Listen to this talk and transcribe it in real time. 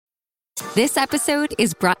This episode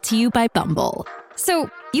is brought to you by Bumble. So,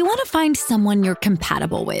 you want to find someone you're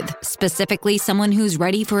compatible with, specifically someone who's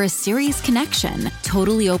ready for a serious connection,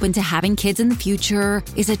 totally open to having kids in the future,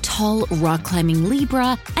 is a tall, rock-climbing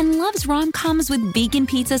Libra, and loves rom-coms with vegan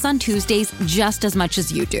pizzas on Tuesdays just as much as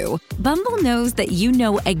you do. Bumble knows that you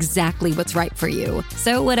know exactly what's right for you.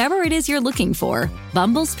 So whatever it is you're looking for,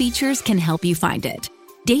 Bumble's features can help you find it.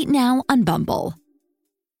 Date now on Bumble.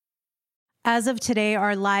 As of today,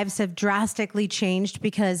 our lives have drastically changed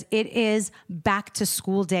because it is back to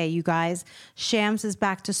school day, you guys. Shams is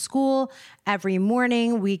back to school. Every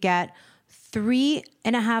morning we get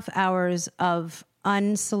 3.5 hours of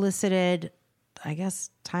unsolicited, I guess,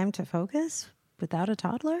 time to focus without a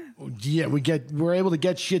toddler. Yeah, we're able to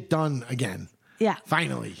get shit done again. Yeah.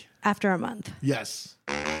 Finally. After a month. Yes.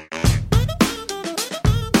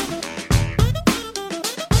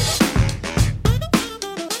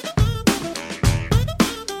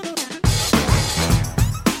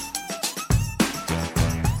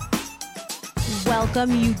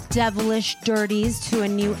 Welcome, you devilish dirties, to a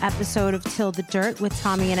new episode of Till the Dirt with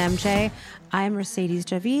Tommy and MJ. I'm Mercedes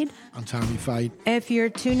Javid. I'm Tommy Fight. If you're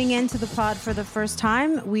tuning into the pod for the first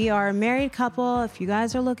time, we are a married couple. If you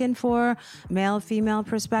guys are looking for male-female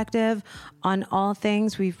perspective on all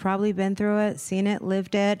things, we've probably been through it, seen it,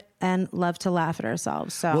 lived it, and love to laugh at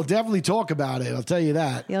ourselves. So we'll definitely talk about it, I'll tell you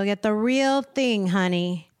that. You'll get the real thing,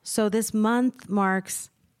 honey. So this month marks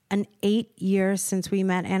an 8 years since we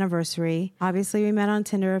met anniversary. Obviously, we met on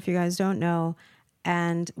Tinder, if you guys don't know,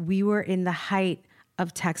 and we were in the height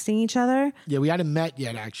of texting each other. Yeah, we hadn't met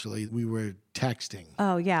yet, actually. We were texting.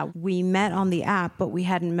 Oh, yeah. We met on the app, but we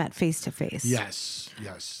hadn't met face-to-face. Yes.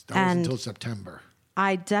 That was until September.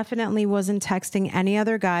 I definitely wasn't texting any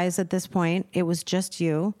other guys at this point. It was just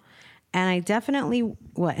you. And I definitely...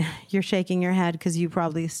 What? You're shaking your head because you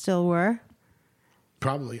probably still were?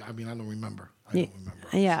 Probably. I mean, I don't remember. I don't remember.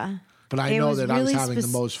 Yeah. But I know that I was having the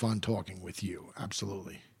most fun talking with you.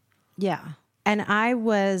 Absolutely. Yeah. And I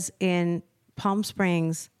was in Palm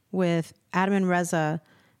Springs with Adam and Reza,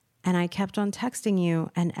 and I kept on texting you.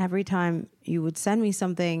 And every time you would send me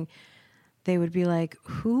something, they would be like,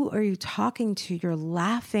 who are you talking to? You're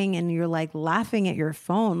laughing, and you're like laughing at your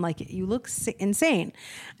phone. Like, you look insane.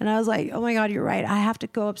 And I was like, oh my God, you're right. I have to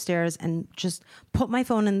go upstairs and just put my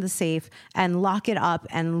phone in the safe and lock it up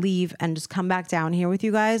and leave and just come back down here with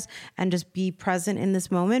you guys and just be present in this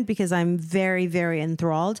moment because I'm very, very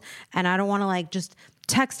enthralled. And I don't want to like just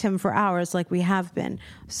text him for hours like we have been.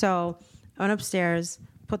 So I went upstairs,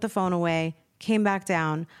 put the phone away, came back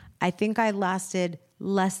down. I think I lasted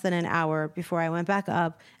less than an hour before I went back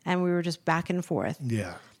up, and we were just back and forth.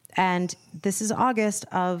 Yeah. And this is August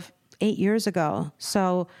of 8 years ago.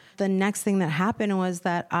 So the next thing that happened was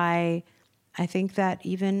that I think that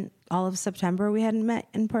even all of September we hadn't met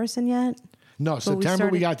in person yet. No, September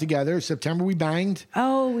we got together. September we banged.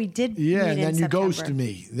 Oh, we did. Yeah, and then you September. ghosted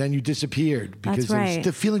me. Then you disappeared because That's right.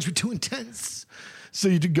 the feelings were too intense. So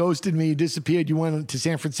you ghosted me. You disappeared. You went to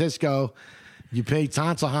San Francisco. You played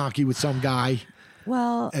tonsil hockey with some guy.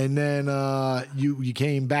 Well, and then you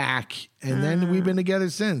came back, and then we've been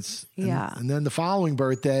together since. Yeah. And then the following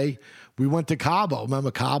birthday, we went to Cabo.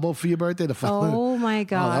 Remember Cabo for your birthday? Oh my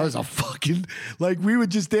God. Oh, that was a fucking, like, we were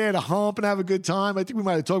just there to hump and have a good time. I think we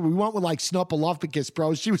might have talked, but we went with like Snuffleupagus,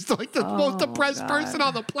 bro. She was like the most depressed person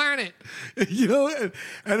on the planet. You know,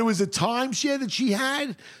 and it was a timeshare that she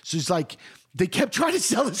had. So it's like, they kept trying to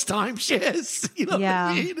sell us timeshares. You know what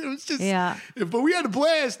I mean? It was just, but we had a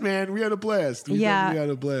blast, man. We had a blast. We had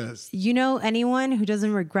a blast. You know, anyone who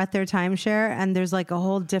doesn't regret their timeshare, and there's like a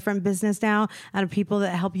whole different business now out of people that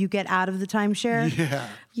help you get out of the timeshare. Yeah.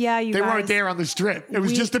 Yeah, They weren't there on the strip. It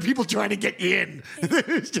was just the people trying to get in. It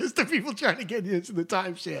was just the people trying to get into the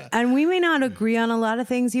timeshare. And we may not agree on a lot of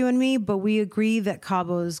things, you and me, but we agree that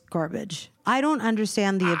Cabo's garbage. I don't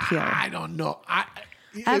understand the appeal. I don't know.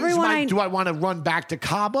 Do I want to run back to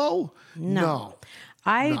Cabo? No.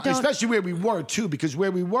 I don't. Especially where we were, too, because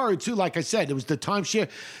where we were, too, like I said, it was the timeshare.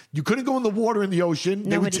 You couldn't go in the water in the ocean.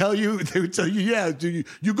 They would tell you, yeah,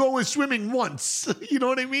 you go in swimming once. You know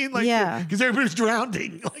what I mean? Like, yeah. Because everybody's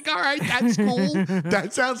drowning. Like, all right, that's cool. That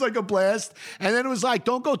sounds like a blast. And then it was like,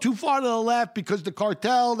 don't go too far to the left because the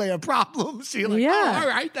cartel, they have problems. You're like, all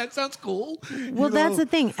right, that sounds cool. Well, that's the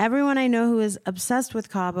thing. Everyone I know who is obsessed with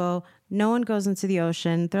Cabo, no one goes into the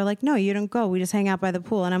ocean. They're like, no, you don't go. We just hang out by the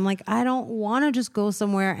pool. And I'm like, I don't want to just go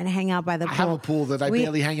somewhere and hang out by the pool. I have a pool that I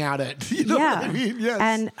barely hang out at. You know what I mean? Yes.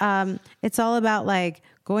 And it's all about like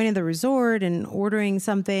going to the resort and ordering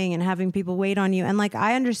something and having people wait on you. And like,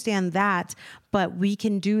 I understand that, but we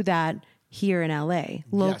can do that here in LA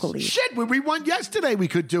locally. Yes. Shit, when we went yesterday, we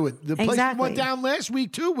could do it. The place we went down last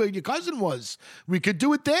week too, where your cousin was, we could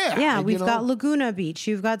do it there. Yeah, we've got Laguna Beach,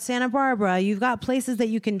 you've got Santa Barbara, you've got places that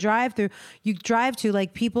you can drive through. You drive to,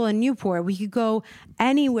 like people in Newport. We could go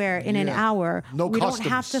anywhere in an hour. No we customs. don't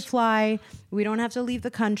have to fly. We don't have to leave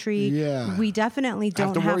the country. Yeah. We definitely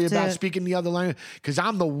don't have to worry about speaking the other language, because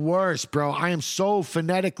I'm the worst, bro. I am so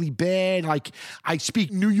phonetically bad. Like, I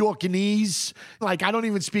speak New Yorkese. Like, I don't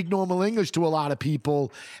even speak normal English to a lot of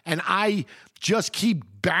people, and I just keep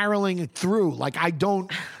barreling it through. Like, I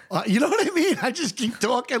don't, you know what I mean? I just keep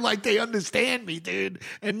talking like they understand me, dude.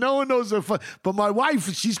 And no one knows but my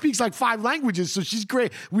wife, she speaks like 5 languages, so she's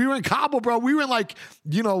great. We were in Cabo, bro. We were in like,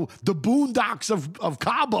 the boondocks of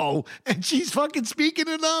Cabo, and she's fucking speaking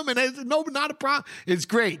to them, and there's not a problem. It's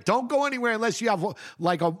great. Don't go anywhere unless you have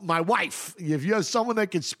like my wife. If you have someone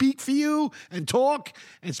that can speak for you and talk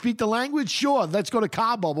and speak the language, sure, let's go to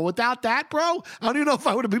Cabo. But without that, bro, I don't even know if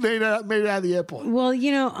I would have been made it out of the airport. Well,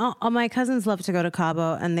 all my cousins love to go to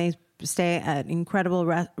Cabo, and they stay at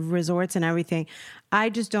incredible resorts and everything. I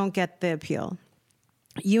just don't get the appeal.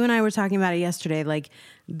 You and I were talking about it yesterday. Like,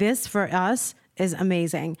 this for us is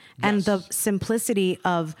amazing. Yes. And the simplicity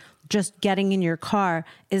of just getting in your car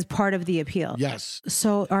is part of the appeal. Yes.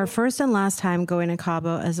 So our first and last time going to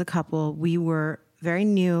Cabo as a couple, we were very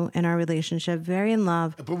new in our relationship, very in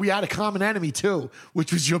love. But we had a common enemy too,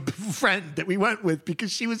 which was your friend that we went with,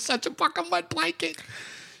 because she was such a fucking wet blanket.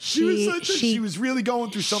 She was really going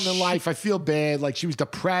through something in life. I feel bad. Like, she was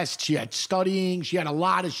depressed. She had studying. She had a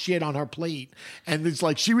lot of shit on her plate. And it's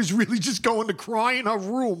like she was really just going to cry in her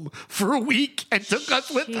room for a week and took us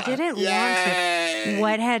with her. She didn't want to.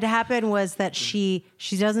 What had happened was that she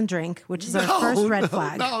doesn't drink, which is our first red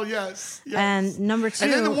flag. Yes. And number 2.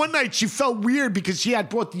 And then the one night she felt weird because she had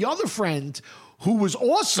brought the other friend who was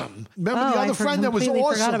awesome. Remember the other friend that was awesome?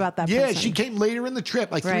 I forgot about that person. She came later in the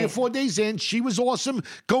trip, like 3 or 4 days in. She was awesome,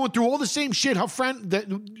 going through all the same shit. Her friend,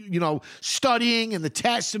 that studying and the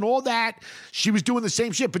tests and all that, she was doing the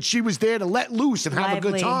same shit, but she was there to let loose and have a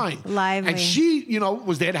good time. Lively. And she,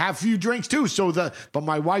 was there to have a few drinks too. But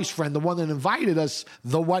my wife's friend, the one that invited us,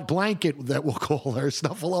 the wet blanket that we'll call her,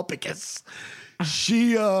 Snuffleupagus,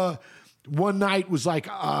 she, one night was like,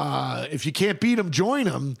 if you can't beat him, join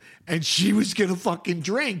him. And she was going to fucking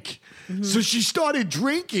drink. Mm-hmm. So she started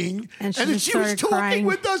drinking. And then she was talking crying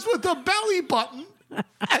with us with her belly button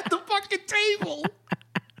at the fucking table.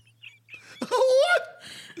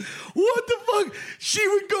 What the fuck? She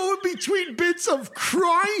would go in between bits of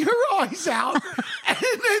crying her eyes out and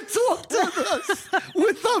then talk to us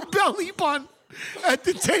with her belly button at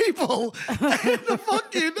the table. And the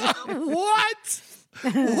fucking, what?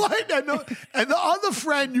 What? And the other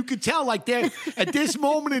friend, you could tell, like, they're at this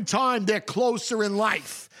moment in time, they're closer in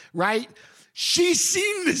life, right? She's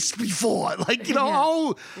seen this before. Like,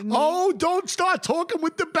 don't start talking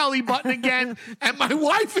with the belly button again. And my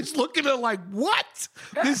wife is looking at her like, what?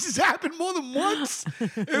 This has happened more than once?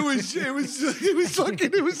 It was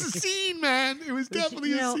a scene, man. It was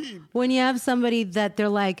definitely a scene. When you have somebody that they're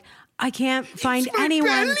like, I can't find anyone.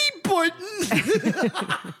 Belly button.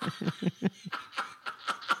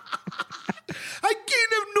 I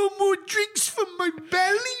can't have no more drinks from my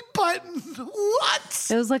belly button. What?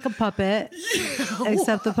 It was like a puppet,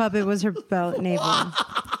 except the puppet was her navel,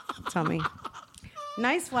 tummy.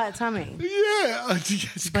 Nice flat tummy. Yeah,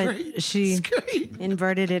 it's great. But she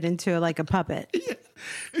inverted it into like a puppet. Yeah.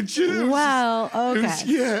 Okay.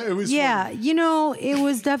 It was funny. It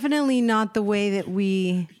was definitely not the way that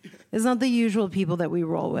it's not the usual people that we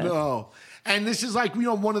roll with. No. And this is like,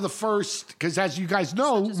 one of the first, because as you guys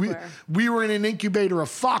know, we were in an incubator of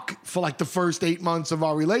fuck for like the first 8 months of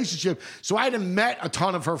our relationship. So I hadn't met a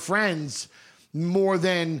ton of her friends more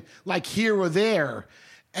than like here or there.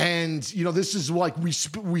 And, this is like, we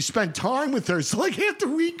spent time with her. So like after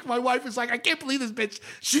a week, my wife was like, I can't believe this bitch.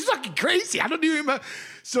 She's fucking crazy. I don't even remember.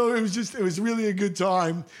 So it was really a good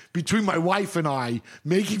time between my wife and I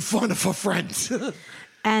making fun of her friends.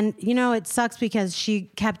 And, it sucks because she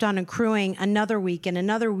kept on accruing another week and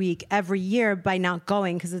another week every year by not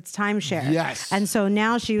going because it's timeshare. Yes. And so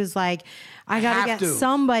now she was like, I got to get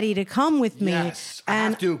somebody to come with me. Yes, I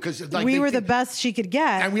have to. Because we were the best she could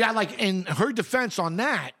get. And we had in her defense on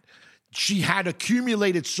that, she had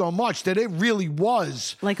accumulated so much that it really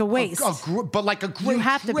was like a waste. But like a great You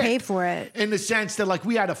have trip to pay for it. in the sense that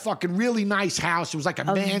we had a fucking really nice house. It was like a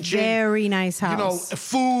mansion. Very nice house.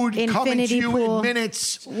 Food Infinity coming to you pool. in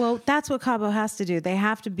minutes. Well, that's what Cabo has to do. They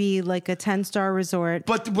have to be like a 10-star resort.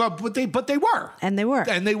 But they were. And they were.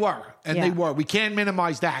 And they were. And Yeah. they were. We can't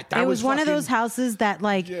minimize that. That It was one of fucking- those houses that,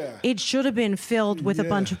 like, Yeah. it should have been filled with a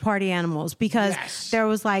bunch of party animals because there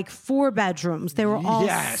was like 4 bedrooms. They were all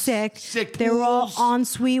sick. Sick They were all pools. en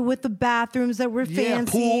suite with the bathrooms that were Yeah,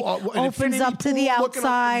 fancy. pool, an opens infinity up to the pool looking up-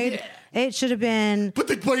 outside. yeah. It should have been. But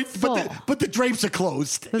the drapes are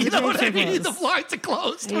closed. But the You know what drapes I are mean? closed. The blinds are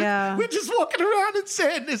closed. Yeah. We're just walking around in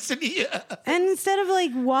sadness in here. And instead of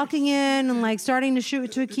like walking in and like starting to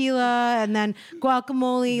shoot tequila and then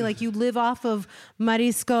guacamole, like you live off of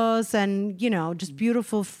mariscos and, you know, just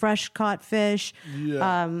beautiful fresh caught fish.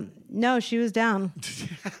 Yeah. No, she was down.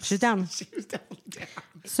 She was down. She was down.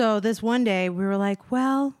 So this one day we were like,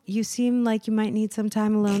 well, you seem like you might need some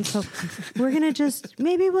time alone. So we're going to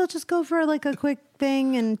maybe we'll just go for like a quick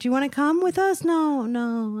thing. And do you want to come with us? No,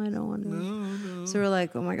 I don't want to. No. So we're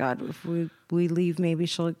like, oh my God, if we leave, maybe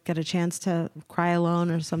she'll get a chance to cry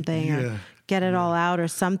alone or something or get it all out or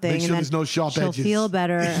something. Make sure and then there's no sharp she'll edges. feel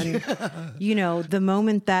better. And, you know, the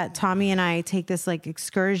moment that Tommy and I take this like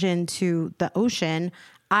excursion to the ocean,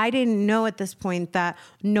 I didn't know at this point that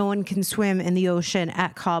no one can swim in the ocean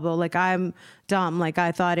at Cabo. Like, I'm dumb. Like,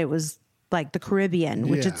 I thought it was like the Caribbean,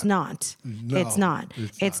 which it's not. No, it's not.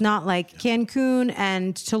 It's not like Cancun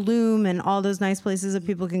and Tulum and all those nice places that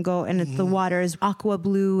people can go and the water is aqua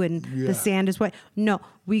blue and the sand is white. No,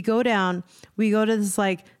 we go down. We go to this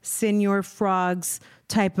like Senor Frogs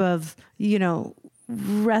type of, you know,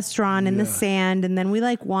 restaurant in the sand, and then we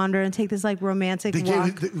like wander and take this like romantic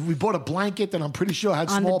walk. We bought a blanket that I'm pretty sure had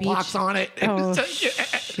On the smallpox beach. on it. Oh, So,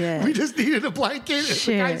 shit. We just needed a blanket.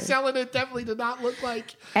 The guy Shit. selling it definitely did not look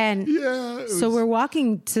like. And so we're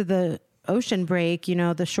walking to the ocean break, you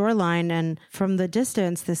know, the shoreline, and from the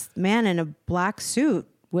distance, this man in a black suit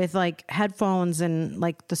with like headphones and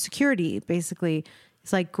like the security basically,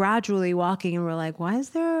 he's like gradually walking, and we're like, why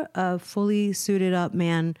is there a fully suited up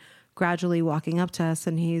man gradually walking up to us?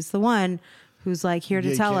 And he's the one who's like here to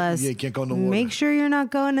you tell can't- us, you can't go in the water. make sure you're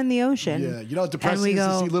not going in the ocean. Yeah, you know what And depressing we is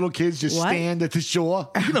go, to see little kids just "What?" stand at the shore.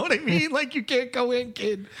 You know what I mean? Like, you can't go in,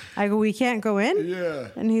 kid. I go, we can't go in? Yeah.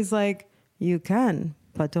 And he's like, you can,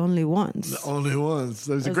 but only once. Only once.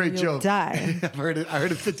 That was a Or great you'll joke. die. I heard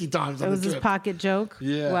it 50 times It on was the this trip. pocket joke.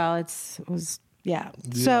 Yeah. Well, it was.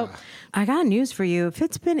 So I got news for you. If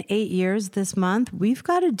it's been 8 years this month, we've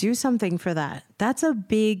got to do something for that. That's a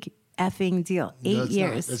big effing deal. 8 No, it's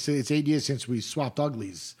years. not. It's 8 years since we swapped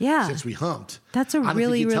uglies. Yeah. Since we humped. That's a I don't think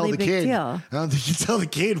really, you tell really the big kid. deal. I don't think you tell the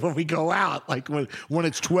kid when we go out, like when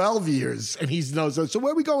it's 12 years and he knows. So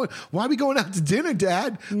where are we going? Why are we going out to dinner,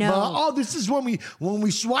 Dad? No. Ma, oh, this is when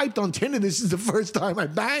we swiped on Tinder. This is the first time I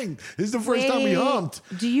banged. This is the first time we Wait, humped.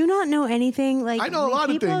 Do you not know anything? Like, I know a lot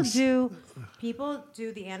of things. People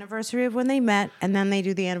do the anniversary of when they met, and then they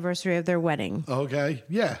do the anniversary of their wedding. Okay.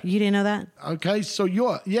 Yeah. You didn't know that? Okay. So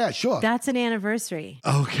sure. That's an anniversary.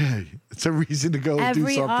 Okay. It's a reason to go do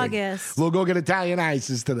Every something. August. We'll go get Italian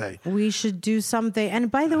ices today. We should do something.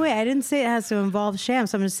 And by the way, I didn't say it has to involve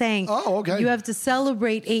shams. I'm just saying, Oh, okay. you have to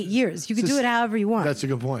celebrate 8 years. You can do it however you want. That's a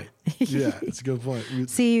good point. Yeah, it's a good point.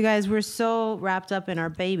 See, you guys, we're so wrapped up in our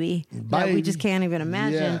baby that we Baby. just can't even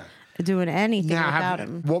imagine Yeah. doing anything Now, without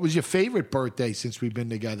him. what was your favorite birthday since we've been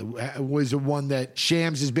together? Was it one that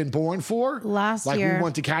Shams has been born for? Last like year. we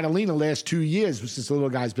went to Catalina last 2 years since the little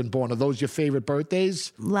guy's been born. Are those your favorite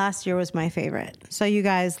birthdays? Last year was my favorite. So you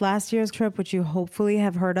guys, last year's trip, which you hopefully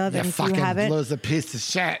have heard of, and if you haven't, blows a piece of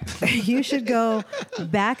shit. you should go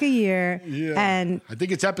back a year. And I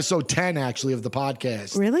think it's episode 10 actually of the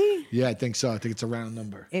podcast. really? Yeah, I think so. I think it's a round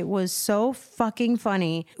number. It was so fucking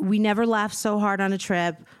funny. We never laughed so hard on a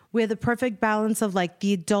trip. We had the perfect balance of like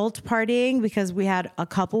the adult partying because we had a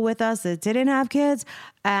couple with us that didn't have kids,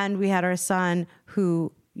 and we had our son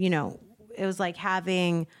who, you know, it was like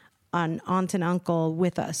having an aunt and uncle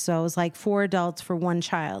with us. So it was like 4 adults for 1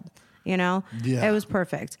 child. You know, Yeah. It was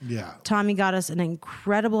perfect. Yeah. Tommy got us an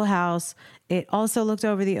incredible house. It also looked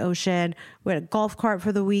over the ocean. We had a golf cart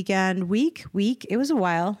for the weekend. Week. It was a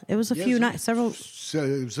while. It was a few nights, several. So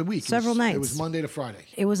it was a week. Several nights. It was Monday to Friday.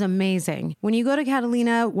 It was amazing. When you go to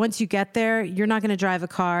Catalina, once you get there, you're not going to drive a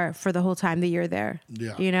car for the whole time that you're there.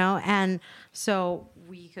 Yeah. You know? And so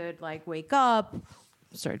we could like wake up,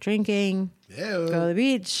 start drinking, go to the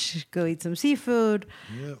beach, go eat some seafood.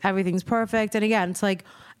 Yeah. Everything's perfect. And again, it's like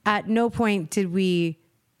at no point did we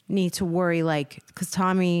need to worry, like, because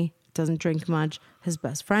Tommy doesn't drink much. His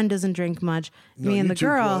best friend doesn't drink much. Me and the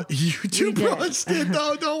girl. You two we did. broads did.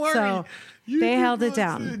 No, don't worry. So You they two held it broads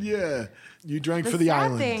down. did, yeah. You drank for The the sad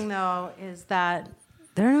island. thing, though, is that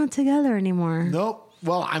they're not together anymore. Nope.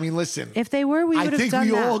 Well, I mean, listen. If they were, we I would have think done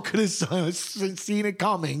we that. all could have seen it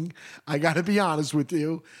coming. I got to be honest with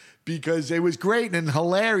you. because it was great and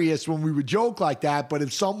hilarious when we would joke like that. But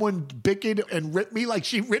if someone bickered and ripped me like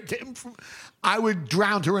she ripped him, I would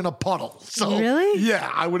drown her in a puddle. So really?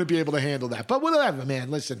 Yeah, I wouldn't be able to handle that. But whatever,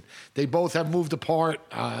 man. Listen, they both have moved apart.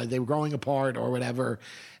 They were growing apart or whatever.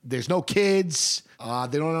 There's no kids.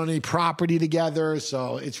 They don't own any property together.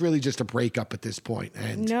 So it's really just a breakup at this point.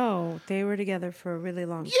 And no, they were together for a really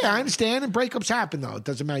long time. Yeah, I understand. And breakups happen, though. It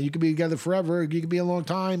doesn't matter. You can be together forever. You can be a long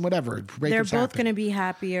time, whatever. Breakups They're both going to be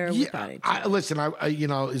happier without each other. Listen,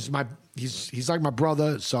 he's like my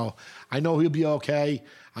brother, so I know he'll be okay.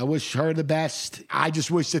 I wish her the best. I just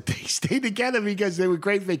wish that they stayed together because they were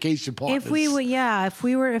great vacation partners.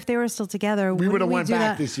 If they were still together, we would have went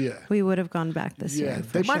back this year. We would have gone back this year.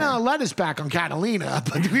 They might not have let us back on Catalina,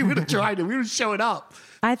 but we would have tried it. We would have shown up.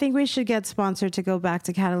 I think we should get sponsored to go back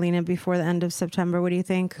to Catalina before the end of September. What do you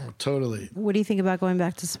think? Oh, totally. What do you think about going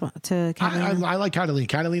back to Catalina? I like Catalina.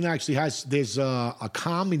 Catalina actually there's a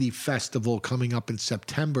comedy festival coming up in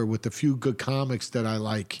September with a few good comics that I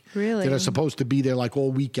like. Really? That are supposed to be there like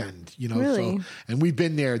all weekend, Really? So, and we've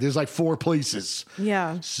been there. There's like 4 places.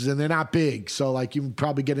 Yeah. And they're not big. So like you can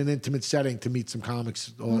probably get an intimate setting to meet some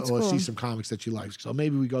comics or cool. see some comics that you like. So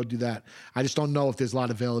maybe we go do that. I just don't know if there's a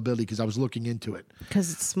lot of availability because I was looking into it.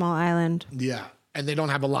 Because it's a small island. Yeah. And they don't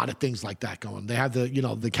have a lot of things like that going. They have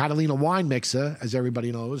the Catalina wine mixer, as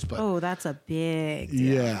everybody knows. But that's a big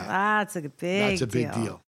deal. Yeah. That's a big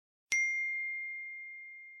deal.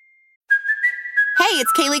 Hey,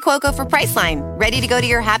 it's Kaylee Cuoco for Priceline. Ready to go to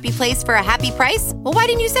your happy place for a happy price? Well, why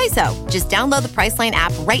didn't you say so? Just download the Priceline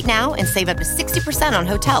app right now and save up to 60% on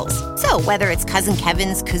hotels. So whether it's Cousin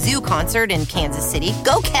Kevin's Kazoo Concert in Kansas City,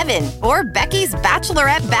 go Kevin, or Becky's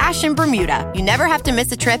Bachelorette Bash in Bermuda, you never have to miss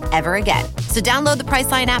a trip ever again. So download the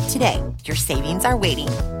Priceline app today. Your savings are waiting.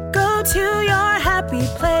 Go to your happy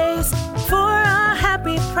place for a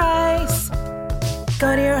happy price.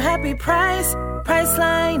 Go to your happy price,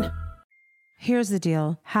 Priceline. Here's the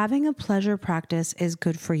deal. Having a pleasure practice is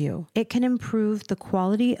good for you. It can improve the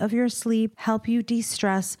quality of your sleep, help you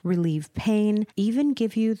de-stress, relieve pain, even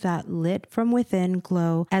give you that lit from within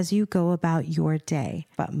glow as you go about your day.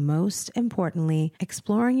 But most importantly,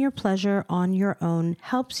 exploring your pleasure on your own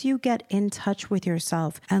helps you get in touch with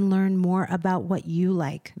yourself and learn more about what you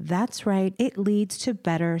like. That's right, it leads to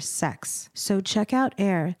better sex. So check out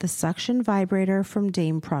Air, the suction vibrator from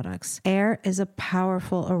Dame Products. Air is a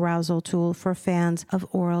powerful arousal tool for fans of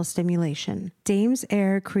oral stimulation. Dame's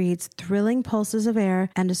Air creates thrilling pulses of air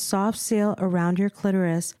and a soft seal around your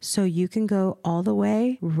clitoris so you can go all the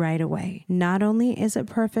way right away. Not only is it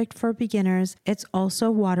perfect for beginners, it's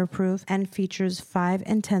also waterproof and features 5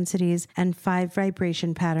 intensities and 5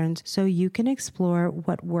 vibration patterns so you can explore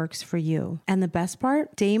what works for you. And the best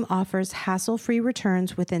part? Dame offers hassle-free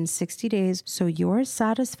returns within 60 days so your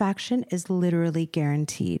satisfaction is literally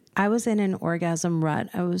guaranteed. I was in an orgasm rut.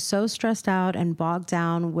 I was so stressed out and bogged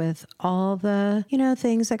down with all the,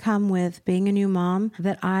 things that come with being a new mom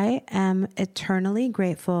that I am eternally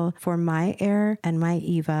grateful for my Air and my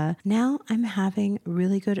Eva. Now I'm having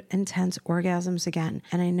really good, intense orgasms again.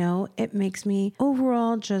 And I know it makes me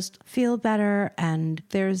overall just feel better. And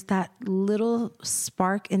there's that little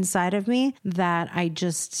spark inside of me that I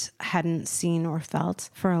just hadn't seen or felt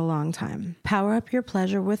for a long time. Power up your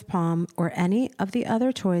pleasure with Palm or any of the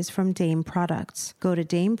other toys from Dame Products. Go to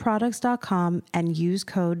dameproducts.com and use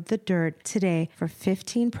code THEDIRT today for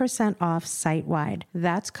 15% off site-wide.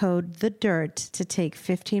 That's code THEDIRT to take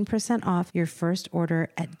 15% off your first order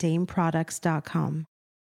at dameproducts.com.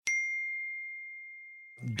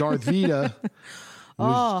 Darth Vita.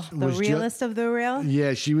 The realest of the real?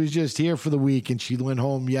 Yeah, she was just here for the week and she went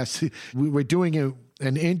home. Yes, we were doing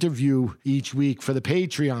an interview each week for the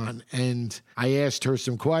Patreon, and I asked her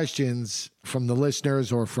some questions from the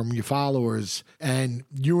listeners or from your followers, and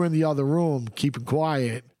you were in the other room keeping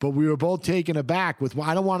quiet, but we were both taken aback with,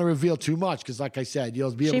 I don't want to reveal too much because like I said, you'll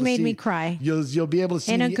be able to see. She made me cry. You'll be able to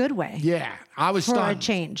see. In a good way. Yeah. I was stunned. For a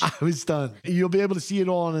change. I was stunned. You'll be able to see it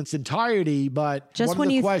all in its entirety, but just one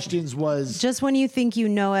of the questions was. Just when you think you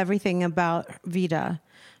know everything about Vita,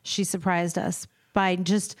 she surprised us by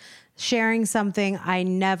just sharing something I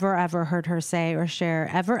never, ever heard her say or share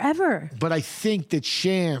ever. But I think that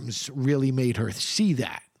Shams really made her see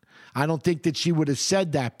that. I don't think that she would have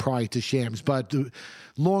said that prior to Shams. But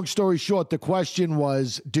long story short, the question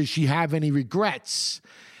was, does she have any regrets?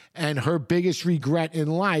 And her biggest regret in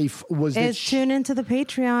life was that Tune into the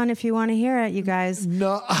Patreon if you want to hear it, you guys.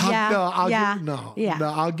 I'll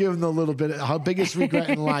give them a little bit. Her biggest regret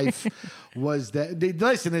in life was that.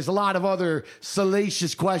 Listen, there's a lot of other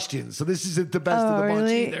salacious questions, so this isn't the best of the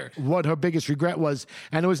bunch either. What her biggest regret was,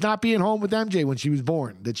 and it was not being home with MJ when she was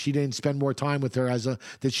born. That she didn't spend more time with her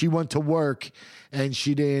that she went to work and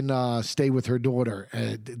she didn't stay with her daughter.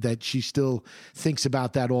 That she still thinks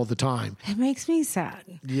about that all the time. It makes me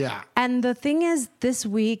sad. Yeah. And the thing is, this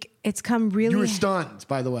week, it's come really... You were stunned,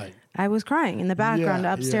 by the way. I was crying in the background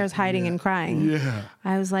upstairs, hiding and crying. Yeah.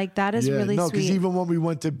 I was like, that is really sweet. Because even when we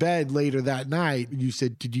went to bed later that night, you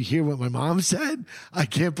said, did you hear what my mom said? I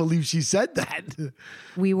can't believe she said that.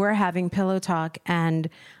 We were having pillow talk, and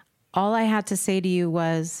all I had to say to you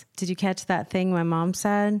was, did you catch that thing my mom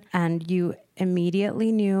said? And you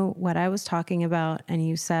immediately knew what I was talking about, and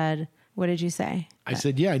you said... What did you say? I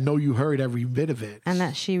said, yeah, I know you heard every bit of it. And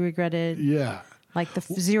that she regretted, like the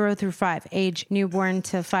 0 through 5, age newborn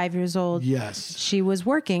to 5 years old. Yes. She was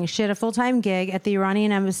working. She had a full-time gig at the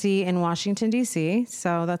Iranian embassy in Washington, D.C.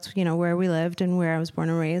 So that's, where we lived and where I was born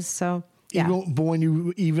and raised. So, yeah. But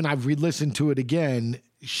when I've re-listened to it again,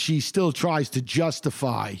 she still tries to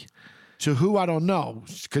justify to who I don't know,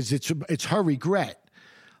 because it's her regret.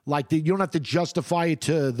 Like, you don't have to justify it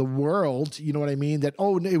to the world, you know what I mean? That,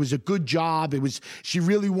 it was a good job. She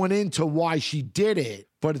really went into why she did it.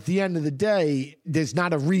 But at the end of the day, there's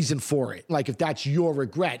not a reason for it. Like, if that's your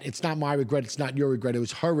regret, it's not my regret, it's not your regret, it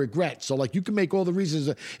was her regret. So, like, you can make all the reasons.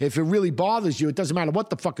 If it really bothers you, it doesn't matter what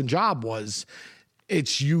the fucking job was.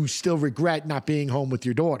 It's you still regret not being home with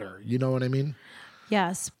your daughter. You know what I mean?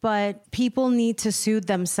 Yes, but people need to soothe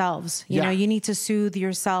themselves. You know, you need to soothe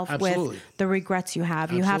yourself with the regrets you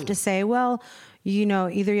have. You have to say, well,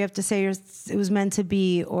 either you have to say it was meant to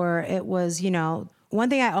be, or it was, One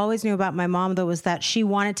thing I always knew about my mom, though, was that she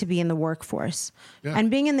wanted to be in the workforce. Yeah. And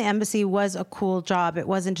being in the embassy was a cool job. It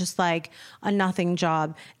wasn't just like a nothing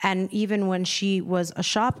job. And even when she was a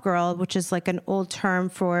shop girl, which is like an old term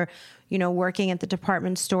for, working at the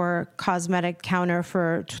department store cosmetic counter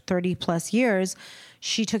for 30 plus years,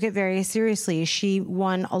 she took it very seriously. She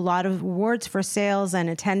won a lot of awards for sales and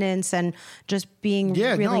attendance and just being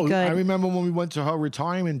really good. I remember when we went to her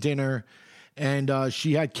retirement dinner and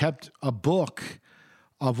she had kept a book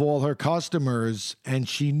of all her customers, and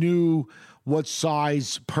she knew what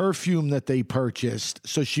size perfume that they purchased.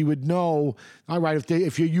 So she would know, all right,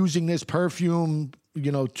 if you're using this perfume,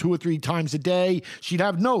 2 or 3 times a day, she'd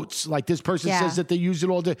have notes. Like, this person says that they use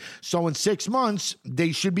it all day. So in 6 months,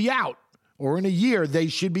 they should be out. Or in a year, they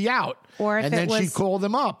should be out. And then she'd call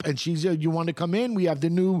them up and she said, you want to come in? We have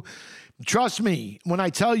the new... Trust me, when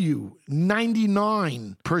I tell you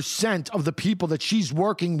 99% of the people that she's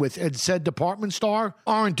working with at said department store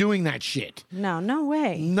aren't doing that shit. No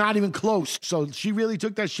way. Not even close. So she really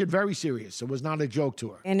took that shit very serious. It was not a joke to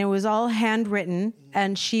her. And it was all handwritten,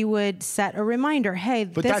 and she would set a reminder, hey,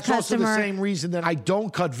 but this that's also the same reason that I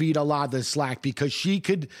don't cut Vita a lot of the slack, because she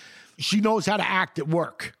knows how to act at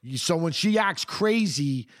work. So when she acts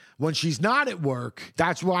crazy, when she's not at work,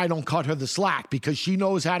 that's why I don't cut her the slack, because she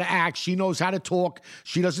knows how to act. She knows how to talk.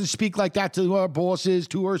 She doesn't speak like that to her bosses,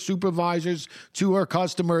 to her supervisors, to her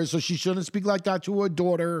customers. So she shouldn't speak like that to her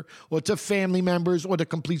daughter or to family members or to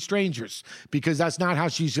complete strangers, because that's not how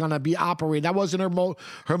she's going to be operating. That wasn't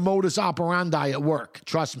her modus operandi at work.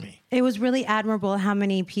 Trust me. It was really admirable how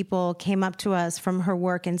many people came up to us from her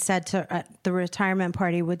work and said at the retirement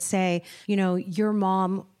party would say, your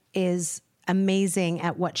mom is amazing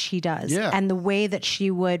at what she does. Yeah. And the way that she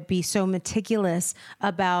would be so meticulous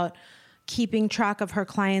about keeping track of her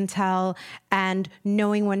clientele and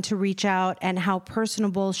knowing when to reach out, and how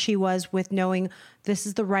personable she was with knowing this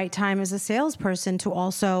is the right time as a salesperson to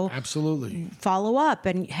also absolutely follow up.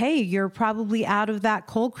 And hey, you're probably out of that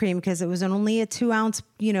cold cream because it was only a 2-ounce,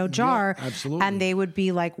 jar. Yeah, absolutely. And they would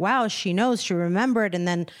be like, wow, she knows, she remembered. And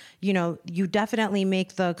then, you definitely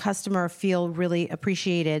make the customer feel really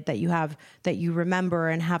appreciated that you remember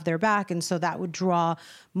and have their back. And so that would draw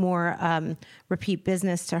more repeat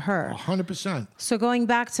business to her. 100%. So going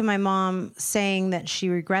back to my mom saying that she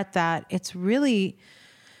regret that, it's really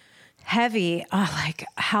heavy. Like,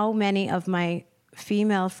 how many of my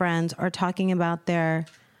female friends are talking about their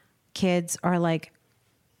kids are like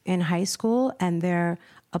in high school and they're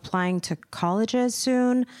applying to colleges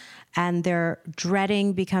soon and they're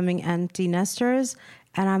dreading becoming empty nesters.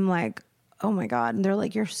 And I'm like, oh my God. And they're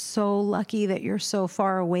like, you're so lucky that you're so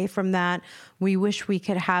far away from that. We wish we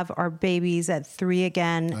could have our babies at 3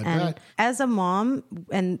 again. I and bet. As a mom,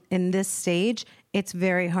 and in this stage, it's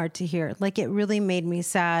very hard to hear. Like, it really made me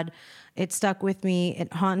sad. It stuck with me.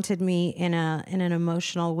 It haunted me in an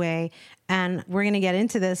emotional way. And we're going to get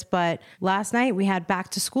into this, but last night we had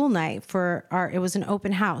back to school night it was an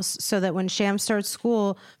open house, so that when Sham starts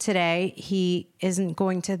school today, he isn't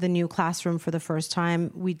going to the new classroom for the first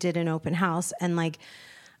time. We did an open house, and like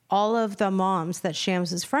all of the moms that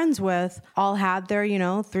Shams is friends with all had their,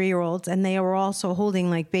 3-year-olds, and they were also holding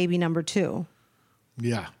like baby number 2.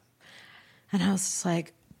 Yeah. And I was just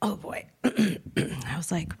like, oh boy. I was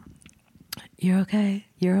like, you're okay.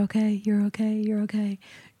 You're okay. You're okay. You're okay.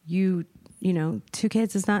 You 2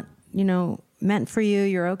 kids is not, meant for you.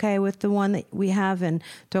 You're okay with the one that we have. And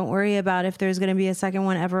don't worry about if there's going to be a second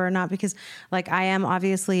one ever or not, because like I am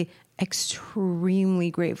obviously extremely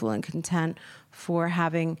grateful and content for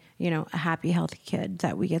having, a happy, healthy kid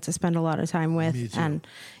that we get to spend a lot of time with. Me too. And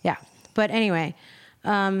yeah, but anyway,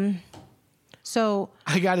 so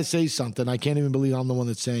I got to say something. I can't even believe I'm the one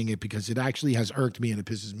that's saying it, because it actually has irked me and it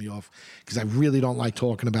pisses me off, because I really don't like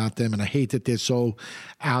talking about them. And I hate that they're so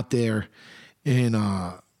out there in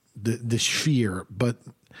the sphere. But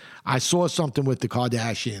I saw something with the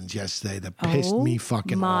Kardashians yesterday that pissed me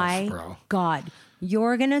fucking off, bro. My God.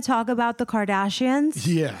 You're going to talk about the Kardashians?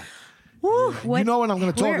 Yeah. Woo, You know what I'm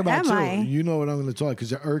going to talk about, too. I? You know what I'm going to talk,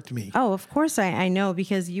 because it irked me. Oh, of course I know,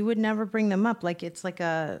 because you would never bring them up. Like, it's like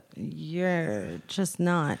you're just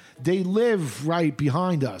not. They live right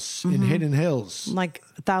behind us in Hidden Hills. Like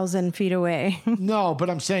 1,000 feet away. No, but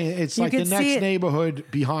I'm saying it's like the could see next it. neighborhood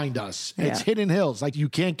behind us. Yeah. It's Hidden Hills. Like, you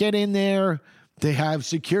can't get in there. They have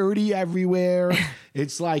security everywhere.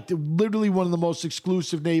 It's like literally one of the most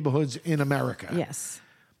exclusive neighborhoods in America. Yes.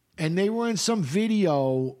 And they were in some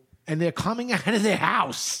video, and they're coming out of their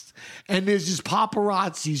house, and there's just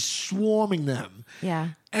paparazzi swarming them. Yeah.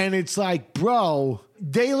 And it's like, bro,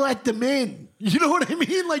 they let them in. You know what I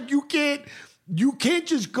mean? Like, you can't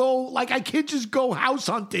just go, like, I can't just go house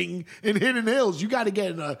hunting in Hidden Hills. You got to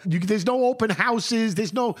get there's no open houses.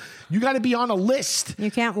 You got to be on a list.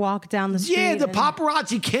 You can't walk down the street. Yeah, the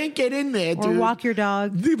paparazzi can't get in there, or dude. walk your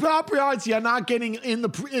dog. The paparazzi are not getting in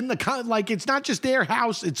the like, it's not just their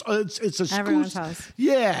house. It's a Everyone's school house.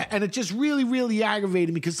 Yeah, and it just really, really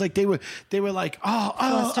aggravated me, because like they were like,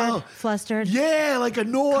 Flustered. yeah, like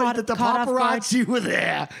annoyed that the caught off guard. paparazzi were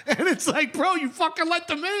there, and it's like, bro, you fucking let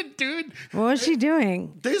them in, dude. What was she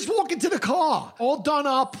doing? They just walk into the car, all done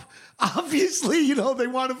up. Obviously, they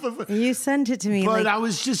wanted. You sent it to me. But like, I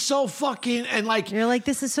was just so fucking, and like, you're like,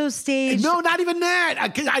 this is so staged. no, not even that. I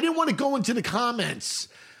didn't want to go into the comments.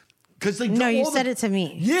 No, you said it to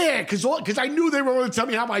me. Yeah, because I knew they were going to tell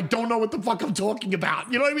me how I don't know what the fuck I'm talking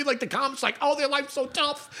about. You know what I mean? Like the comments, like, oh, their life's so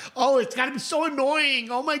tough. Oh, it's got to be so annoying.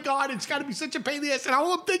 Oh my God, it's got to be such a pain in the ass. And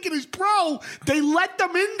all I'm thinking is, bro, they let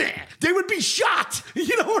them in there. They would be shot.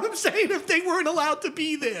 You know what I'm saying? If they weren't allowed to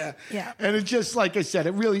be there. Yeah. And it's just like I said,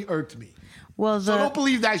 it really irked me. Well, So don't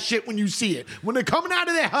believe that shit when you see it. When they're coming out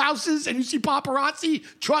of their houses and you see paparazzi,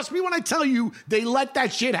 trust me when I tell you, they let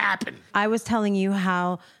that shit happen. I was telling you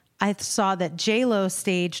how I saw that J-Lo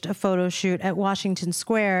staged a photo shoot at Washington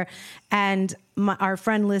Square, and our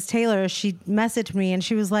friend Liz Taylor, she messaged me and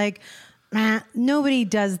she was like, nobody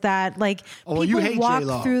does that. Like, Oh, people you hate walk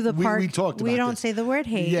J-Lo. through the park. We talked about We don't this. say the word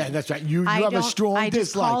hate. Yeah, that's right. You have a strong dislike. I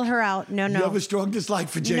just call her out. No. You have a strong dislike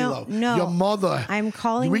for J-Lo. No. Your mother. I'm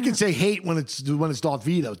calling We her- can say hate when it's Darth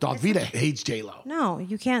Vader. Darth Vader hates J-Lo. No,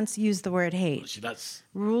 you can't use the word hate. She does.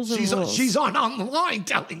 Rules are rules. She's on the line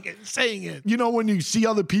telling it, saying it. You know, when you see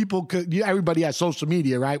other people, everybody has social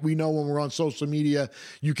media, right? We know when we're on social media,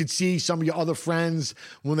 you can see some of your other friends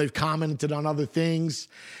when they've commented on other things.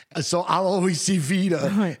 So I'll always see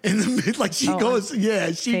Vita in the mid, like she goes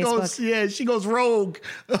rogue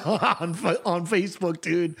on Facebook,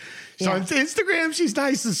 dude. So Yeah. on Instagram, she's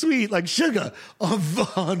nice and sweet, like sugar. On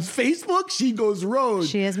Facebook, she goes rogue.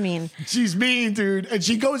 She is mean. She's mean, dude. And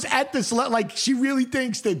she goes at this, like, she really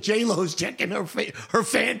thinks that J-Lo's checking her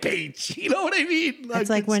fan page. You know what I mean? It's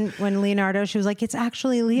like when Leonardo, she was like, it's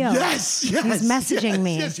actually Leo. Yes. He's messaging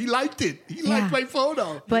me. Yes, he liked it. He liked my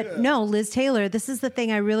photo. But no, Liz Taylor, this is the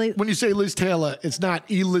thing I really... When you say Liz Taylor, it's not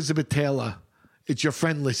Elizabeth Taylor. It's your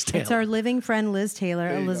friend Liz Taylor. It's our living friend Liz Taylor,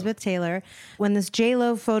 Elizabeth Taylor. When this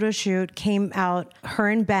J-Lo photo shoot came out, her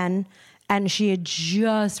and Ben, and she had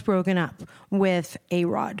just broken up with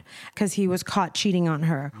A-Rod because he was caught cheating on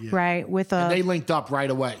her, right? And they linked up right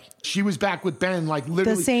away. She was back with Ben, like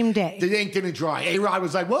literally the same day. The ink didn't dry. A-Rod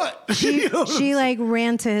was like, "What?" She like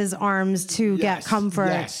ran to his arms to get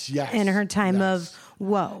comfort in her time of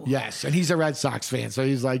whoa. Yes, and he's a Red Sox fan, so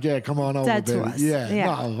he's like, "Yeah, come on over, Dead baby." to us. Yeah, Yeah.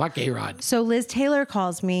 no, fuck A-Rod. So Liz Taylor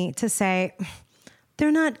calls me to say they're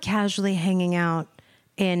not casually hanging out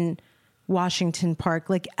in Washington Park.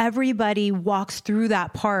 Like everybody walks through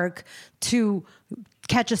that park to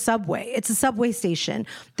catch a subway. It's a subway station.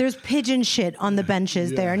 There's pigeon shit on the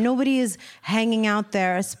benches there. Nobody is hanging out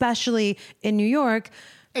there, especially in New York.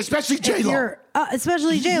 Especially J-Lo.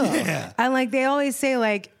 Especially J-Lo. Yeah. And like they always say,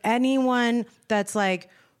 like anyone that's like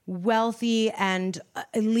wealthy and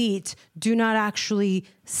elite do not actually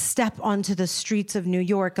step onto the streets of New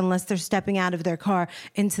York unless they're stepping out of their car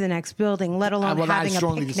into the next building, let alone having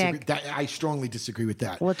a picnic. I strongly disagree with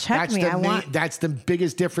that. Well, check me. That's the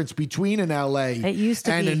biggest difference between an LA and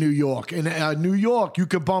a New York. In New York, you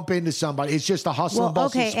could bump into somebody. It's just a hustle and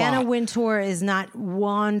bustle spot. Anna Wintour is not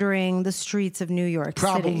wandering the streets of New York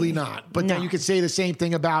Probably City. not. But then you could say the same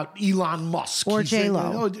thing about Elon Musk. Or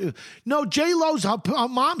J-Lo. No, J-Lo's, her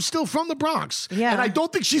mom's still from the Bronx. Yeah. And I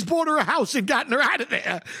don't think she's bought her a house and gotten her out of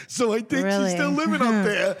there. So I think she's still living up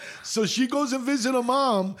there. So she goes and visit her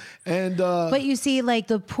mom. And But you see, like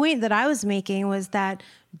the point that I was making was that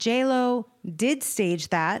J-Lo did stage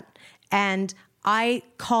that, and I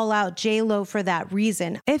call out J-Lo for that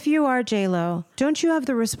reason. If you are J-Lo, don't you have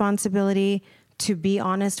the responsibility to be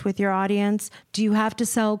honest with your audience? Do you have to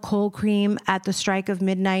sell cold cream at the strike of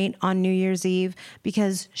midnight on New Year's Eve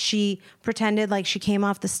because she pretended like she came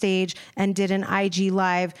off the stage and did an IG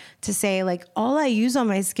live to say like, all I use on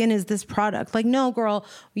my skin is this product? Like, no, girl,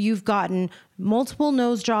 you've gotten multiple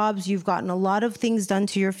nose jobs. You've gotten a lot of things done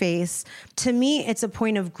to your face. To me, it's a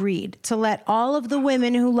point of greed to let all of the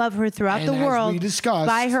women who love her throughout the world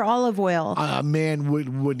buy her olive oil. A man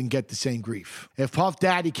wouldn't get the same grief. If Puff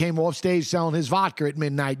Daddy came off stage selling his vodka at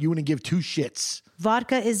midnight, you wouldn't give two shits.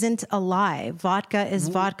 Vodka isn't a lie. Vodka is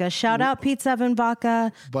vodka. Shout out Pete Seven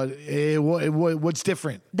Vodka. But what's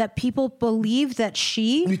different? That people believe that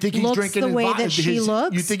she you think he's looks drinking the way that she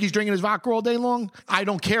looks. You think he's drinking his vodka all day long? I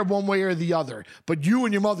don't care one way or the other. But you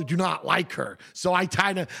and your mother do not like her. So I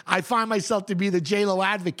find myself to be the J-Lo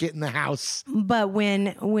advocate in the house. But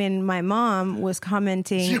when my mom was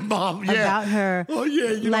commenting about her,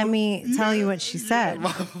 let me tell you what she said.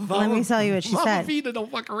 Let me tell you what she said. Vita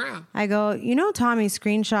don't fuck around. I go, Tommy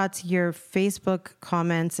screenshots your Facebook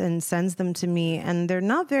comments and sends them to me, and they're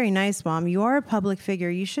not very nice, Mom. You are a public figure.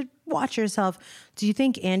 You should watch yourself. Do you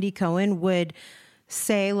think Andy Cohen would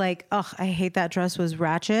say like, oh, I hate that dress was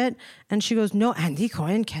ratchet? And she goes, no, Andy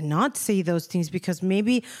Cohen cannot say those things because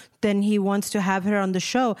maybe then he wants to have her on the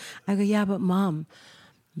show. I go, yeah, but Mom,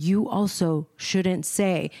 you also shouldn't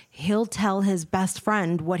say. He'll tell his best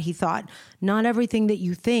friend what he thought. Not everything that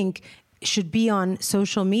you think should be on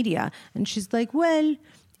social media. And she's like, well,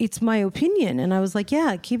 it's my opinion. And I was like,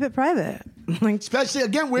 yeah, keep it private. Like, especially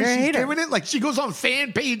again where she's doing it, like she goes on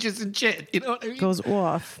fan pages and shit. You know what I mean? Goes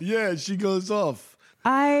off. Yeah, she goes off.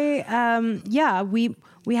 We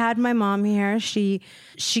had my mom here. She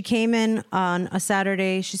came in on a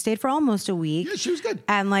Saturday. She stayed for almost a week. Yeah, she was good.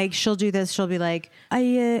 And like she'll do this. She'll be like,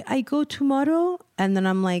 I go tomorrow. And then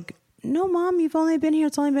I'm like, no, Mom, you've only been here.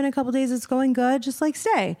 It's only been a couple days. It's going good. Just like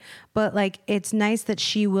stay. But like, it's nice that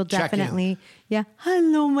she will definitely. Yeah.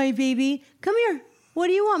 Hello, my baby. Come here. What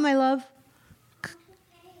do you want, my love?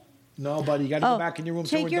 No, buddy, you got to go back in your room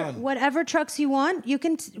so we're done. Whatever trucks you want, you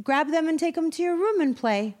can grab them and take them to your room and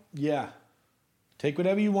play. Yeah. Take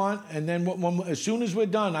whatever you want. And then as soon as we're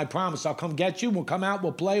done, I promise I'll come get you. We'll come out,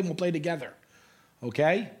 we'll play, and we'll play together.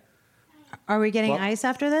 Okay? Are we getting ice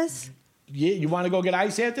after this? Yeah, you want to go get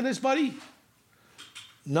ice after this, buddy?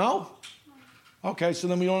 No? Okay, so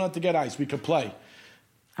then we don't have to get ice. We could play.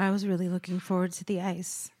 I was really looking forward to the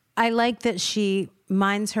ice. I like that she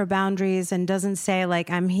minds her boundaries and doesn't say, like,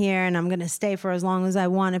 I'm here and I'm going to stay for as long as I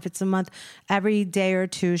want. If it's a month, every day or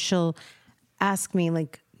two, she'll ask me,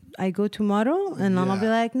 like, I go tomorrow? And then I'll be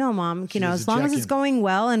like, no, Mom, as long as it's going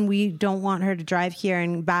well and we don't want her to drive here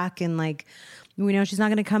and back and, like, we know she's not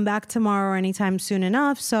going to come back tomorrow or anytime soon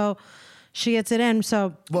enough. So she gets it in.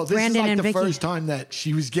 So this Brandon is like and the Vicky, first time that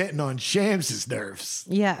she was getting on Shams' nerves.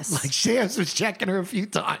 Yes. Like Shams was checking her a few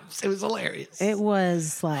times. It was hilarious. It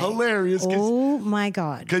was like hilarious. Oh my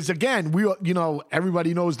God. Because again,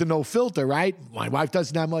 everybody knows the no filter, right? My wife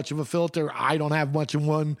doesn't have much of a filter. I don't have much of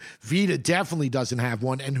one. Vita definitely doesn't have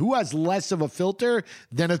one. And who has less of a filter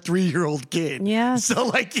than a 3-year-old kid? Yeah. So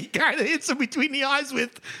like he kind of hits him between the eyes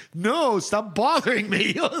with, no, stop bothering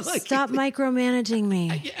me. Like, stop micromanaging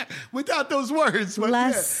me. Yeah. Without those words. But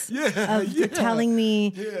less of telling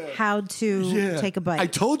me how to take a bite. I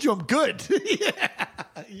told you I'm good.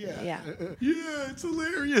 Yeah, it's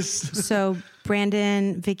hilarious. So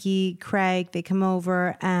Brandon, Vicky, Craig, they come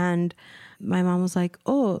over and my mom was like,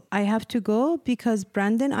 oh, I have to go because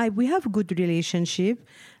Brandon, we have a good relationship.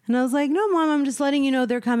 And I was like, no, Mom, I'm just letting you know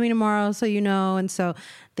they're coming tomorrow so you know. And so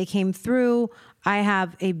they came through. I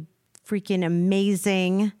have a freaking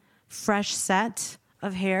amazing fresh set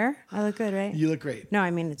of hair. I look good, right? You look great. No,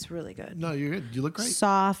 I mean, it's really good. No, you're good. You look great.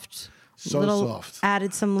 Soft. So soft.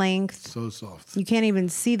 Added some length. So soft. You can't even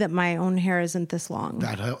see that my own hair isn't this long.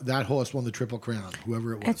 That horse won the Triple Crown,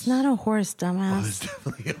 whoever it was. It's not a horse, dumbass. It's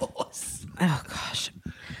definitely a horse. Oh, gosh.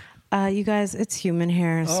 You guys, it's human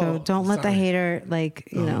hair, so don't let the sorry. hater,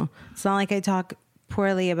 you know, it's not like I talk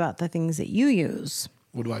poorly about the things that you use.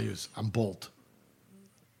 What do I use? I'm Bolt.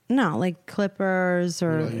 No, like clippers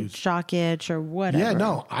or What do I use? shock itch or whatever. Yeah,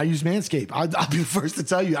 no, I use Manscaped. I'll be the first to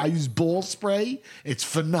tell you, I use ball spray. It's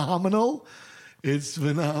phenomenal. It's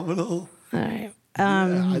phenomenal. All right.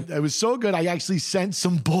 It was so good. I actually sent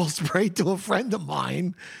some ball spray to a friend of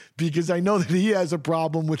mine because I know that he has a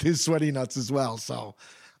problem with his sweaty nuts as well. So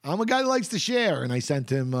I'm a guy who likes to share, and I sent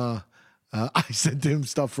him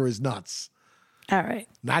stuff for his nuts. All right.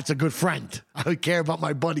 That's a good friend. I care about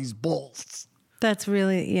my buddy's balls. That's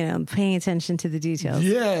really, paying attention to the details.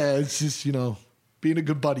 Yeah, it's just, being a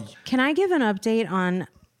good buddy. Can I give an update on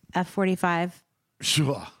F45?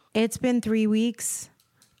 Sure. It's been 3 weeks.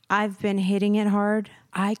 I've been hitting it hard.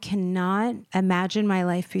 I cannot imagine my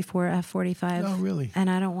life before F45. Oh, really? And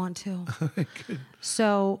I don't want to.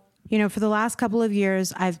 So, for the last couple of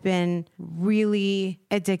years, I've been really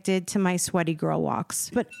addicted to my sweaty girl walks.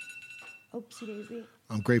 But, oopsie daisy.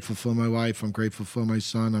 I'm grateful for my wife. I'm grateful for my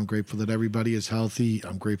son. I'm grateful that everybody is healthy.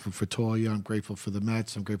 I'm grateful for Toya. I'm grateful for the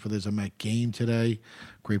Mets. I'm grateful there's a Met game today.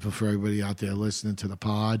 Grateful for everybody out there listening to the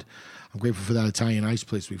pod. I'm grateful for that Italian ice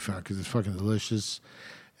place we found because it's fucking delicious.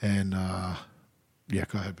 And, yeah,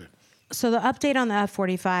 go ahead, babe. So the update on the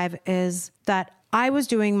F45 is that I was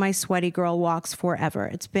doing my sweaty girl walks forever.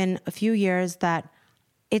 It's been a few years that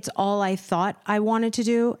it's all I thought I wanted to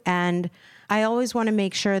do. And I always want to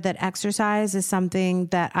make sure that exercise is something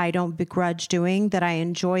that I don't begrudge doing, that I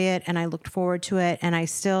enjoy it and I looked forward to it and I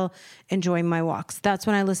still enjoy my walks. That's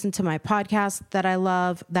when I listen to my podcast that I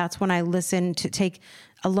love. That's when I listen to take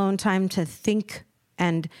alone time to think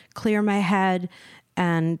and clear my head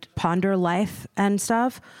and ponder life and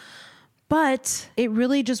stuff. But it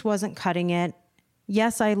really just wasn't cutting it.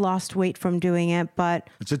 Yes, I lost weight from doing it, but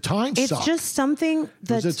it's a time suck. It's just something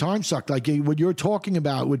that's a time suck. Like what you're talking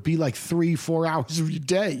about would be like 3-4 hours of your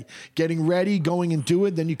day getting ready, going and do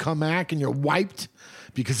it. Then you come back and you're wiped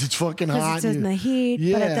because it's fucking hot. Because it's in the heat.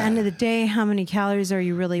 Yeah. But at the end of the day, how many calories are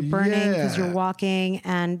you really burning because you're walking?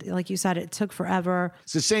 And like you said, it took forever.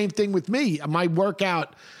 It's the same thing with me. My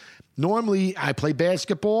workout. Normally, I play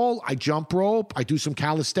basketball, I jump rope, I do some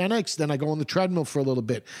calisthenics, then I go on the treadmill for a little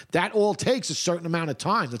bit. That all takes a certain amount of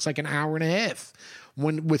time. It's like an hour and a half.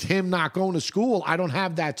 When with him not going to school, I don't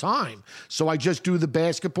have that time. So I just do the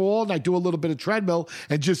basketball and I do a little bit of treadmill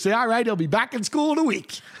and just say, all right, he'll be back in school in a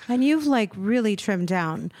week. And you've really trimmed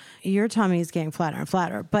down. Your tummy is getting flatter and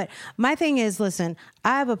flatter. But my thing is, listen,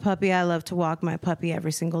 I have a puppy. I love to walk my puppy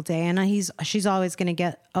every single day. And she's always going to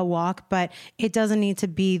get a walk, but it doesn't need to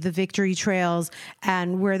be the victory trails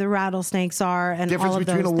and where the rattlesnakes are and all of those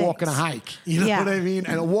between a things. walk and a hike. You know what I mean?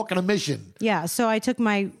 And a walk and a mission. Yeah. So I took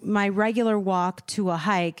my regular walk to a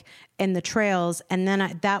hike in the trails. And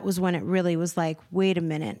then that was when it really was like, wait a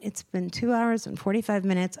minute, it's been 2 hours and 45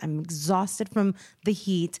 minutes. I'm exhausted from the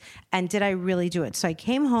heat. And did I really do it? So I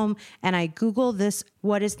came home and I Googled this,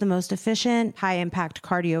 what is the most efficient high impact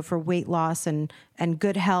cardio for weight loss and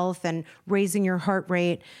good health and raising your heart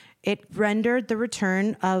rate. It rendered the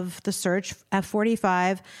return of the search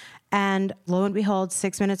F45. And lo and behold,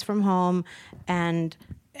 6 minutes from home. And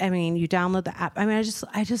I mean, you download the app. I mean,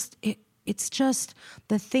 it's just,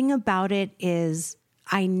 the thing about it is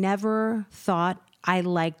I never thought I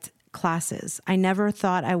liked classes. I never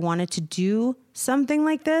thought I wanted to do something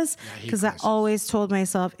like this because I always told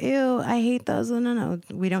myself, ew, I hate those. No,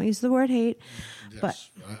 we don't use the word hate, but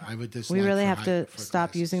I would we really have to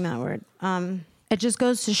stop using that word. It just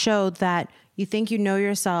goes to show that you think you know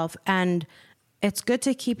yourself, and it's good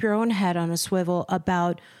to keep your own head on a swivel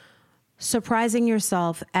about surprising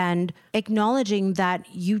yourself and acknowledging that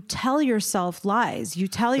you tell yourself lies. You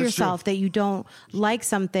tell yourself that you don't like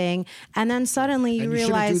something, and then suddenly you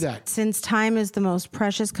realize, since time is the most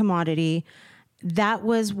precious commodity, that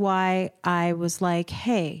was why I was like,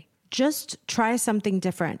 hey, just try something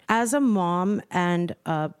different. As a mom and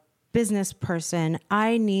a business person,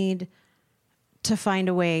 I need to find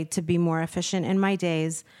a way to be more efficient in my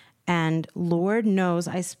days. And Lord knows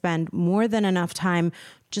I spend more than enough time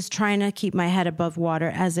just trying to keep my head above water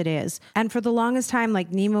as it is. And for the longest time,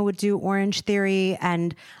 like Nima would do Orange Theory,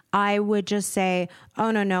 and I would just say,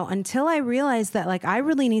 oh, no, until I realized that like I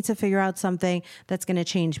really need to figure out something that's going to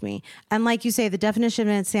change me. And like you say, the definition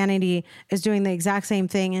of insanity is doing the exact same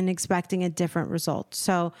thing and expecting a different result.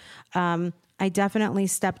 So I definitely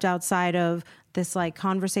stepped outside of this like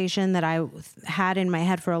conversation that I had in my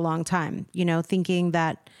head for a long time, you know, thinking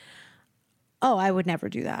that, oh, I would never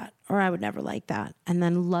do that, or I would never like that, and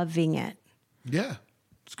then loving it. Yeah,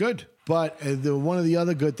 it's good. But one of the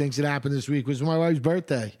other good things that happened this week was my wife's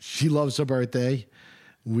birthday. She loves her birthday.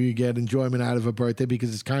 We get enjoyment out of her birthday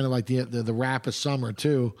because it's kind of like the wrap of summer,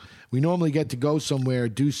 too. We normally get to go somewhere,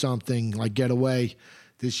 do something, like get away.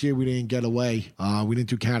 This year we didn't get away. We didn't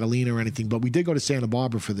do Catalina or anything, but we did go to Santa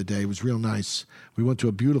Barbara for the day. It was real nice. We went to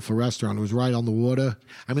a beautiful restaurant. It was right on the water.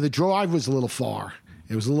 I mean, the drive was a little far.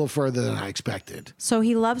 It was a little further than I expected. So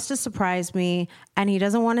he loves to surprise me, and he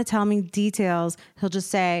doesn't want to tell me details. He'll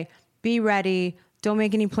just say, be ready. Don't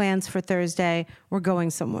make any plans for Thursday. We're going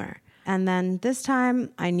somewhere. And then this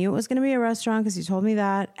time, I knew it was going to be a restaurant because he told me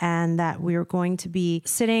that, and that we were going to be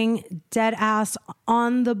sitting dead ass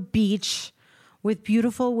on the beach with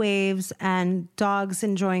beautiful waves and dogs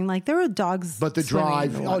enjoying, like there were dogs. But the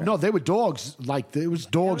drive, they were dogs. Like there was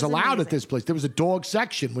dogs allowed amazing. At this place. There was a dog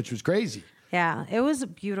section, which was crazy. Yeah, it was a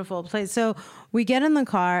beautiful place. So we get in the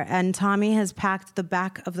car, and Tommy has packed the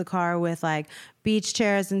back of the car with like beach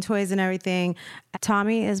chairs and toys and everything.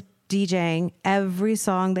 Tommy is DJing every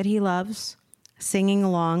song that he loves, singing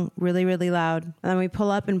along really, really loud. And then we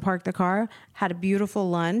pull up and park the car, had a beautiful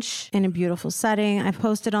lunch in a beautiful setting. I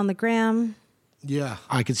posted on the gram. Yeah,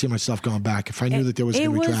 I could see myself going back if I knew that there was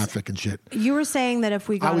going to be traffic and shit. You were saying that if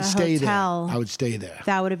we got a hotel, I would stay there.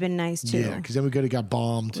 That would have been nice too. Yeah, because then we could have got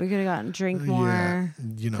bombed. We could have gotten drink more.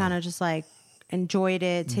 Yeah, kind of just like enjoyed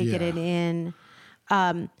it, taken it in.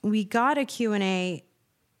 We got a Q&A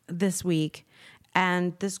this week,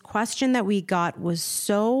 and this question that we got was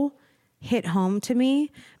so hit home to me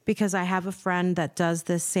because I have a friend that does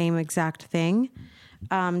this same exact thing.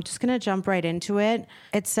 Just going to jump right into it.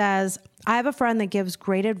 It says, I have a friend that gives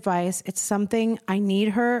great advice. It's something I need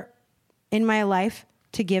her in my life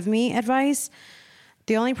to give me advice.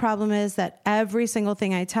 The only problem is that every single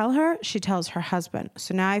thing I tell her, she tells her husband.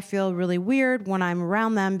 So now I feel really weird when I'm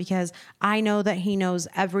around them because I know that he knows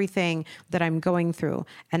everything that I'm going through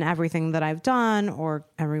and everything that I've done or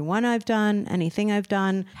everyone I've done, anything I've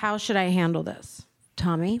done. How should I handle this?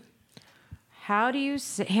 Tommy? How do you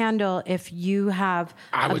handle if you have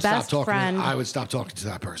a best friend? I would stop talking to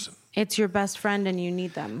that person. It's your best friend and you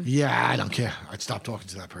need them. Yeah, I don't care. I'd stop talking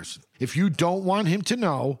to that person. If you don't want him to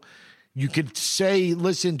know, you could say,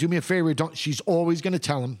 listen, do me a favor. She's always going to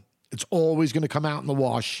tell him. It's always going to come out in the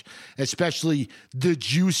wash, especially the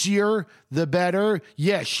juicier, the better.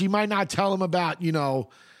 Yeah, she might not tell him about, you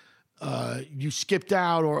skipped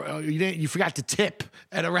out or you forgot to tip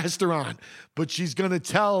at a restaurant, but she's going to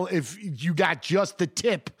tell if you got just the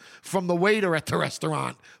tip from the waiter at the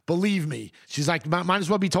restaurant. Believe me. She's like, might as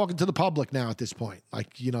well be talking to the public now at this point. Like,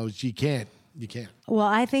 she can't. You can't. Well,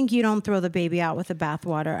 I think you don't throw the baby out with the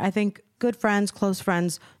bathwater. I think good friends, close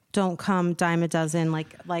friends don't come dime a dozen.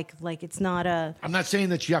 Like it's not a... I'm not saying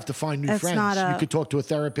that you have to find new friends. You could talk to a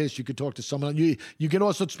therapist. You could talk to someone. You can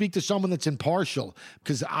also speak to someone that's impartial,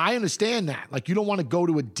 because I understand that. Like, you don't want to go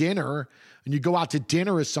to a dinner and you go out to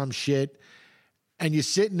dinner or some shit and you're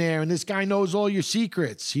sitting there and this guy knows all your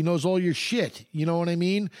secrets. He knows all your shit. You know what I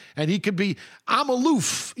mean? And he could be, I'm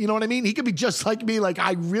aloof. You know what I mean? He could be just like me. Like,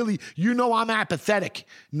 I'm apathetic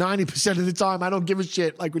 90% of the time. I don't give a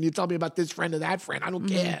shit. Like, when you tell me about this friend or that friend, I don't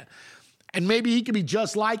care. And maybe he could be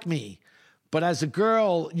just like me. But as a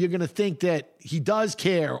girl, you're going to think that he does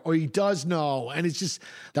care or he does know. And it's just,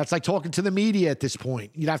 that's like talking to the media at this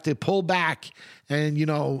point. You'd have to pull back and,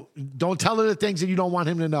 don't tell her the things that you don't want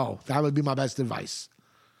him to know. That would be my best advice.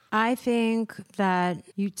 I think that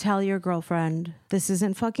you tell your girlfriend, this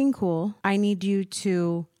isn't fucking cool. I need you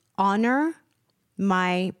to honor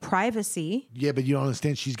my privacy. Yeah, but you don't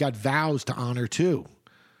understand. She's got vows to honor too.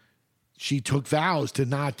 She took vows to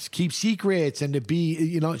not keep secrets and to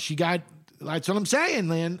be, that's what I'm saying,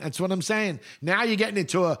 man. That's what I'm saying. Now you're getting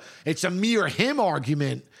into it's a me or him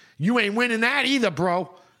argument. You ain't winning that either, bro.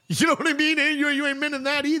 You know what I mean? You ain't winning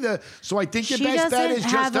that either. So I think your best bet is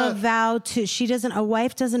just a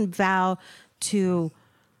wife doesn't vow to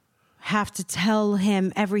have to tell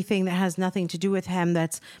him everything that has nothing to do with him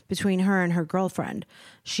that's between her and her girlfriend.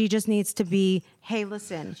 She just needs to be, hey,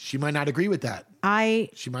 listen. She might not agree with that.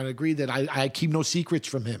 She might agree that I keep no secrets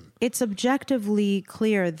from him. It's objectively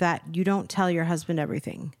clear that you don't tell your husband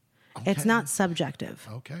everything. It's not subjective.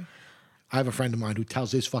 Okay. I have a friend of mine who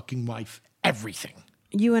tells his fucking wife everything.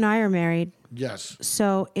 You and I are married. Yes.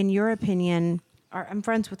 So in your opinion, I'm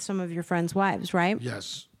friends with some of your friends' wives, right?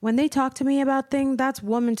 Yes. When they talk to me about things, that's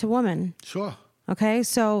woman to woman. Sure. Okay.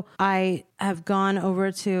 So I have gone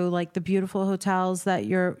over to like the beautiful hotels that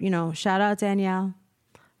shout out Danielle.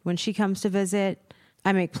 When she comes to visit,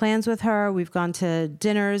 I make plans with her. We've gone to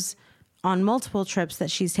dinners on multiple trips that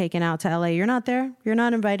she's taken out to LA. You're not there. You're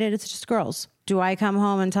not invited. It's just girls. Do I come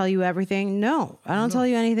home and tell you everything? No, I don't tell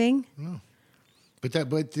you anything. No.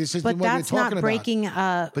 But this is But what you're that's talking not breaking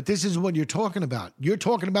about. But this is what you're talking about. You're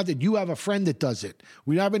talking about that you have a friend that does it.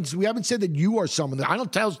 We haven't said that you are someone that I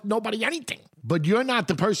don't tell nobody anything. But you're not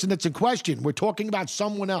the person that's in question. We're talking about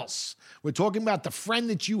someone else. We're talking about the friend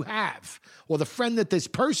that you have or the friend that this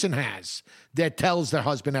person has that tells their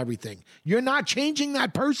husband everything. You're not changing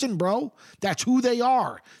that person, bro. That's who they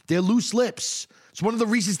are. They're loose lips. It's one of the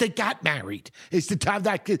reasons they got married is to have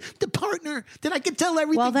the partner that I can tell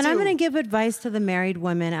everything Well, then to. I'm going to give advice to the married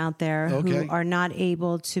women out there who are not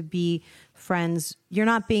able to be friends. You're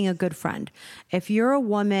not being a good friend. If you're a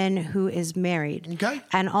woman who is married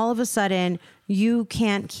and all of a sudden you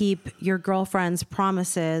can't keep your girlfriend's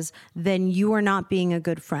promises, then you are not being a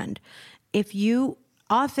good friend.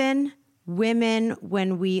 Women,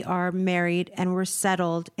 when we are married and we're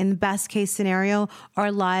settled, in the best case scenario,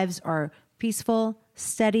 our lives are peaceful,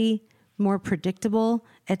 steady, more predictable.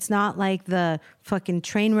 It's not like the fucking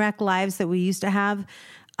train wreck lives that we used to have.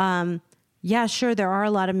 Yeah, sure, there are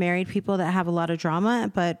a lot of married people that have a lot of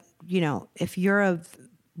drama, but if you're a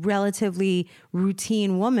relatively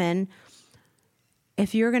routine woman,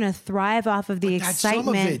 if you're going to thrive off of the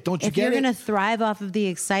excitement, you're going to thrive off of the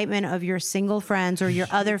excitement of your single friends or your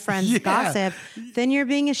other friends' gossip, then you're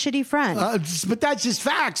being a shitty friend. But that's just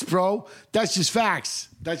facts, bro. That's just facts.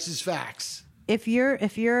 If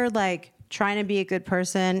you're like trying to be a good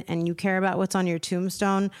person and you care about what's on your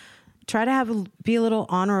tombstone, try to be a little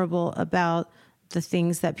honorable about the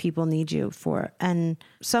things that people need you for. And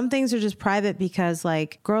some things are just private because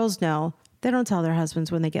like girls know. They don't tell their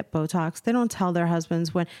husbands when they get Botox. They don't tell their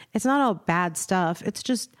husbands when it's not all bad stuff. It's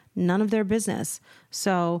just none of their business.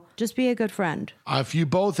 So just be a good friend. If you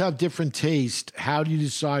both have different taste, how do you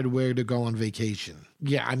decide where to go on vacation?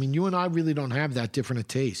 Yeah, I mean, you and I really don't have that different a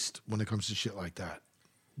taste when it comes to shit like that.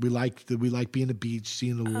 We like being at the beach,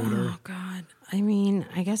 seeing the water. Oh, God. I mean,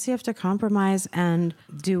 I guess you have to compromise and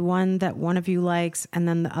do one that one of you likes, and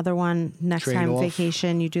then the other one, next time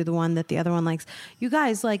vacation, you do the one that the other one likes. You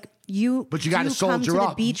guys, like, But you got to soldier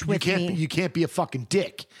up. You can't be a fucking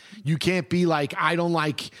dick. You can't be like, I don't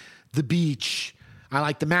like the beach. I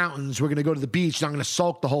like the mountains. We're going to go to the beach and I'm going to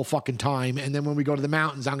sulk the whole fucking time. And then when we go to the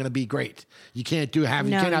mountains, I'm going to be great. You can't have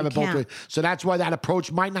it both ways. So that's why that approach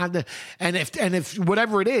might not. And if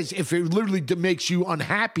whatever it is, if it literally makes you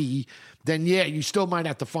unhappy, then yeah, you still might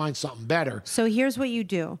have to find something better. So here's what you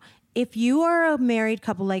do. If you are a married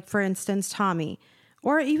couple, like for instance, Tommy,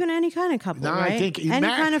 or even any kind of couple, right? I think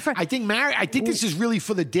I think this is really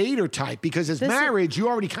for the dater type because as marriage, you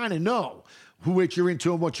already kind of know who you're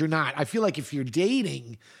into and what you're not. I feel like if you're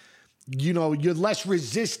dating, you're less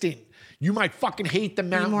resistant. You might fucking hate the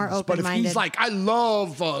mountains, but if he's like, I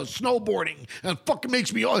love snowboarding and fucking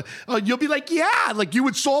makes me, you'll be like, yeah, like you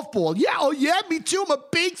would softball. Yeah, oh yeah, me too. I'm a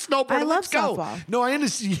big snowboarder. I love softball. No, I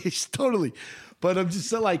understand. Yes, totally. But I'm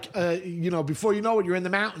just like, before you know it, you're in the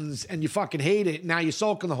mountains and you fucking hate it. Now you're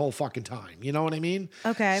sulking the whole fucking time. You know what I mean?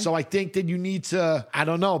 Okay. So I think that you need to, I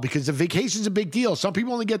don't know, because the vacation's a big deal. Some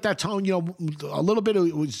people only get that time, a little bit of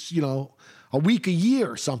it was, a week a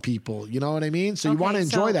year, some people, you know what I mean? So you want to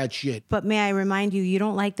enjoy that shit. But may I remind you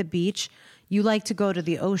don't like the beach. You like to go to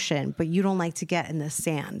the ocean, but you don't like to get in the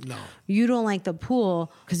sand. No. You don't like the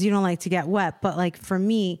pool because you don't like to get wet. But like for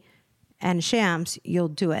me and Shams, you'll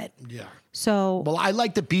do it. Yeah. So well, I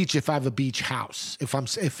like the beach if I have a beach house.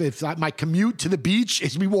 If my commute to the beach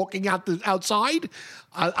is me walking outside,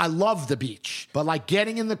 I love the beach. But like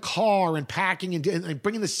getting in the car and packing and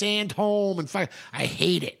bringing the sand home I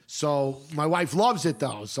hate it. So my wife loves it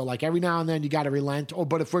though. So like every now and then you got to relent.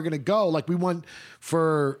 But if we're gonna go, like we went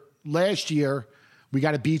for last year. We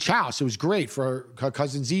got a beach house. It was great for her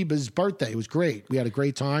cousin Zeba's birthday. It was great. We had a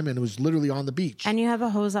great time, and it was literally on the beach. And you have a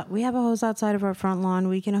hose. We have a hose outside of our front lawn.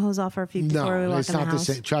 We can hose off our feet before we walk in the house. No, it's not the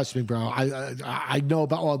same. Trust me, bro. I know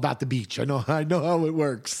all about the beach. I know how it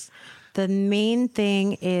works. The main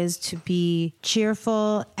thing is to be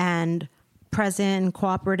cheerful and present and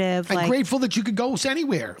cooperative. I'm grateful that you could go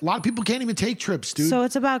anywhere. A lot of people can't even take trips, dude. So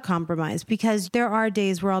it's about compromise because there are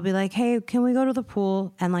days where I'll be like, hey, can we go to the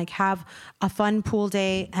pool and like have a fun pool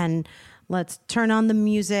day and let's turn on the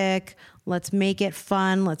music. let's make it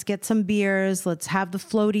fun. Let's get some beers. Let's have the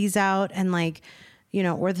floaties out and like, you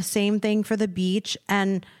know, or the same thing for the beach.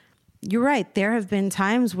 And you're right. There have been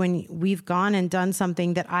times when we've gone and done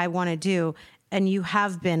something that I want to do and you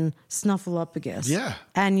have been snuffleupagus. Yeah.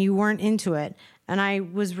 And you weren't into it. And I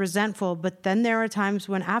was resentful. But then there are times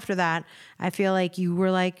when after that, I feel like you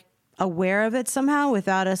were like aware of it somehow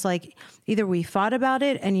without us. Like either we thought about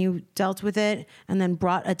it and you dealt with it and then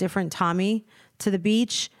brought a different Tommy to the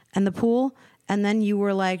beach and the pool. And then you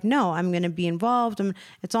were like, no, I'm going to be involved.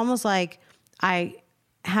 It's almost like I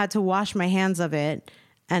had to wash my hands of it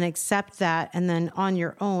and accept that. And then on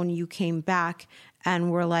your own, you came back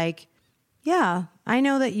and were like, yeah, I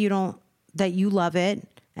know that you love it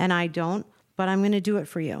and I don't, but I'm going to do it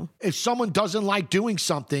for you. If someone doesn't like doing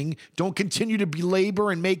something, don't continue to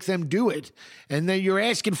belabor and make them do it. And then you're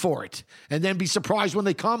asking for it. And then be surprised when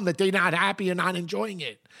they come that they're not happy and not enjoying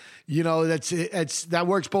it. You know, that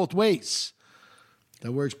works both ways.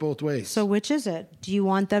 That works both ways. So which is it? Do you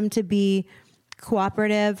want them to be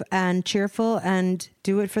cooperative and cheerful and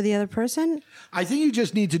do it for the other person? I think you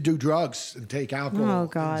just need to do drugs and take alcohol. Oh,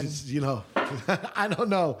 God. Just, you know, I don't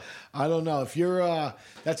know. If you're,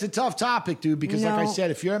 that's a tough topic, dude, because like I said,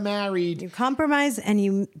 if you're married. You compromise and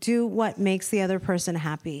you do what makes the other person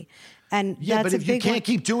happy. And yeah, that's but if you can't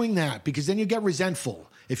keep doing that, because then you get resentful.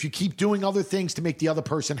 If you keep doing other things to make the other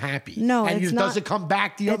person happy. No, and it doesn't come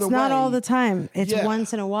back the other way. It's not all the time. It's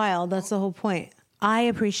once in a while. That's the whole point. I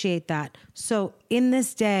appreciate that. So in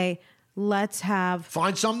this day, let's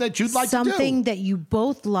find something that you'd like to do. Something that you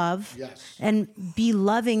both love. Yes. And be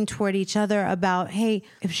loving toward each other about, hey,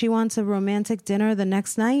 if she wants a romantic dinner the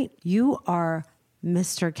next night, you are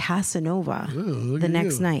Mr. Casanova the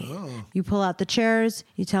next night. Oh. You pull out the chairs,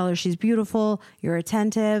 you tell her she's beautiful, you're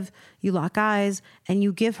attentive, you lock eyes, and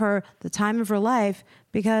you give her the time of her life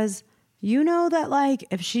because you know that like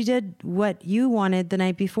if she did what you wanted the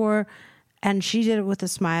night before and she did it with a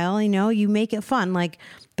smile, you know, you make it fun. Like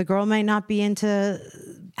the girl might not be into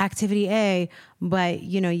activity A, but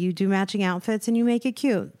you know, you do matching outfits and you make it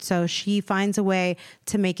cute. So she finds a way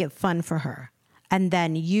to make it fun for her. And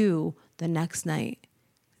then you, the next night,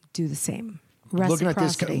 do the same. Looking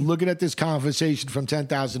at this conversation from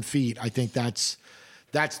 10,000 feet, I think that's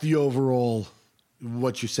the overall.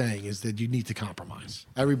 What you're saying is that you need to compromise.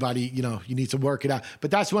 Everybody, you know, you need to work it out.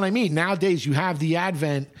 But that's what I mean. Nowadays, you have the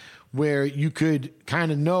advent where you could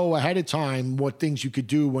kind of know ahead of time what things you could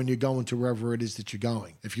do when you're going to wherever it is that you're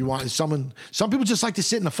going. If you want some people just like to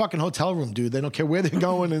sit in a fucking hotel room, dude. They don't care where they're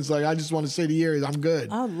going. And it's like, I just want to sit here. I'm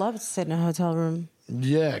good. I would love to sit in a hotel room.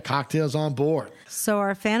 Yeah, cocktails on board. So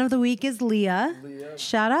our fan of the week is Leah.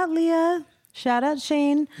 Shout out, Leah. Shout out,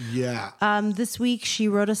 Shane. Yeah. This week she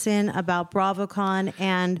wrote us in about BravoCon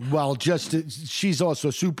and she's also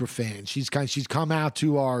a super fan. She's come out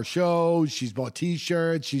to our shows. She's bought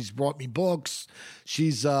T-shirts. She's brought me books.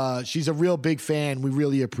 She's a real big fan. We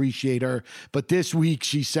really appreciate her. But this week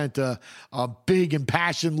she sent a big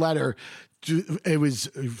impassioned letter. It was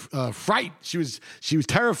fright. She was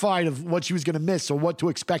terrified of what she was going to miss or what to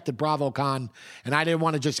expect at BravoCon, and I didn't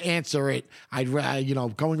want to just answer it.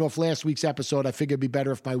 Going off last week's episode, I figured it'd be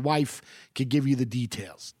better if my wife could give you the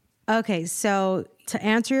details. Okay, so to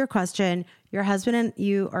answer your question, your husband and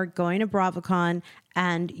you are going to BravoCon,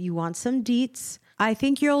 and you want some deets. I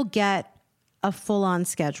think you'll get a full-on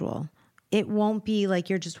schedule. It won't be like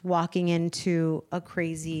you're just walking into a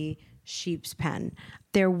crazy sheep's pen.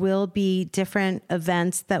 There will be different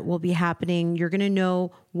events that will be happening. You're going to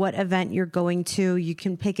know what event you're going to. You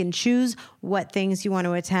can pick and choose what things you want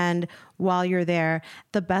to attend while you're there.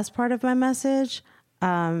 The best part of my message...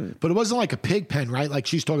 but it wasn't like a pig pen, right? Like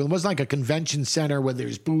she's talking, it wasn't like a convention center where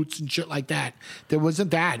there's booths and shit like that. There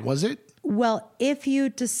wasn't that, was it? Well, if you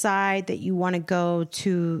decide that you want to go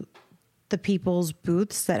to the people's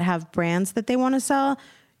booths that have brands that they want to sell,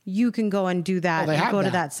 you can go and do that and go to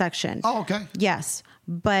that section. Oh, okay. Yes.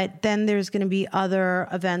 But then there's going to be other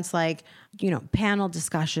events like, panel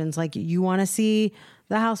discussions. Like you want to see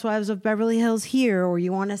the Housewives of Beverly Hills here, or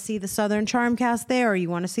you want to see the Southern Charm cast there, or you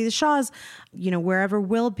want to see the Shaws, wherever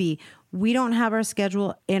will be. We don't have our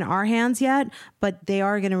schedule in our hands yet, but they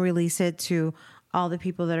are going to release it to all the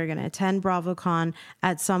people that are going to attend BravoCon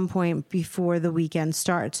at some point before the weekend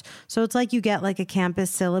starts. So it's like you get like a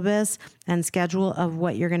campus syllabus and schedule of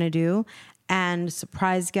what you're going to do and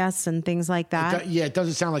surprise guests and things like that. It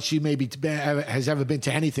doesn't sound like she has ever been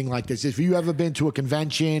to anything like this. If you've ever been to a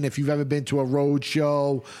convention, if you've ever been to a road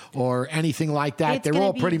show or anything like that, they're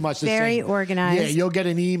all pretty much the same. Very organized. Yeah, you'll get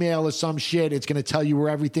an email or some shit. It's going to tell you where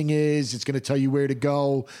everything is. It's going to tell you where to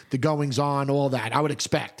go, the goings on, all that. I would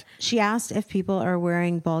expect. She asked if people are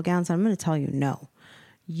wearing ball gowns. I'm going to tell you no.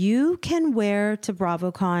 You can wear to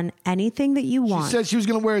BravoCon anything that you want. She said she was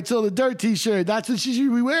going to wear a Till the Dirt t-shirt. That's what she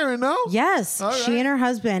should be wearing, no? Yes. All She right. and her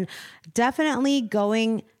husband. Definitely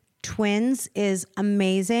going twins is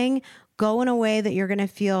amazing. Go in a way that you're going to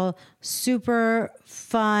feel super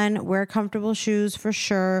fun. Wear comfortable shoes for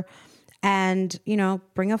sure. And, you know,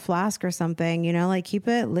 bring a flask or something, you know, like keep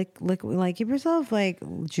it, like keep yourself like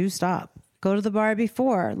juiced up. Go to the bar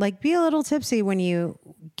before, like be a little tipsy when you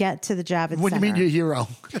get to the Javits When you Center. meet your hero.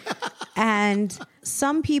 And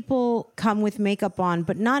some people come with makeup on,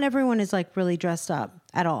 but not everyone is like really dressed up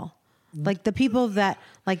at all. Like the people that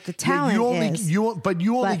like the talent you only, is. you only but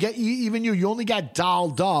get, even you only got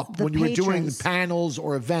dolled up the when you were doing patrons. panels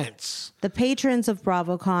or events. The patrons of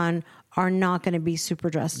BravoCon are not going to be super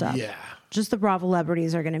dressed up. Yeah. Just the Bravo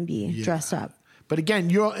celebrities are going to be dressed up. But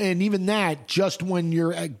again, and even that, just when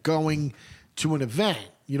you're going to an event,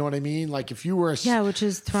 you know what I mean? Like if you were Yeah, which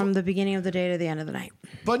is from the beginning of the day to the end of the night.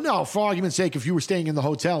 But no, for argument's sake, if you were staying in the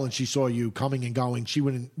hotel and she saw you coming and going, you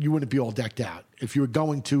wouldn't be all decked out. If you were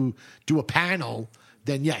going to do a panel,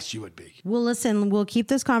 then yes, you would be. Well, listen, we'll keep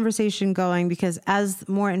this conversation going because as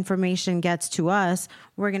more information gets to us,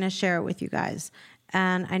 we're going to share it with you guys.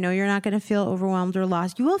 And I know you're not going to feel overwhelmed or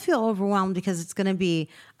lost. You will feel overwhelmed because it's going to be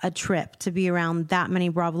a trip to be around that many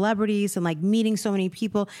Bravo celebrities and like meeting so many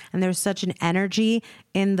people. And there's such an energy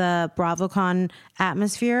in the BravoCon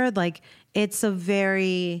atmosphere. Like it's a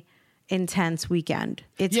very intense weekend.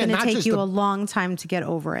 It's Yeah, going to not take just you the- a long time to get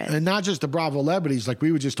over it. And not just the Bravo celebrities, like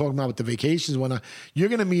we were just talking about with the vacations. You're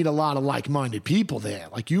going to meet a lot of like-minded people there.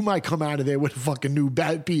 Like you might come out of there with a fucking new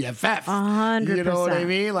BFF. 100%. You know what I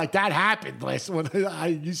mean? Like that happened last when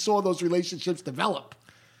you saw those relationships develop.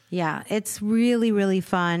 Yeah, it's really, really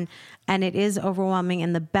fun. And it is overwhelming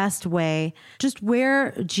in the best way. Just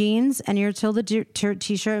wear jeans and your Till the Dirt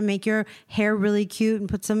t-shirt and make your hair really cute and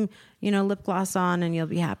put some, lip gloss on and you'll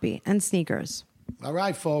be happy. And sneakers. All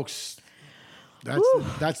right, folks.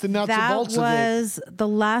 That's the nuts and bolts of it. That was the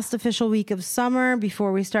last official week of summer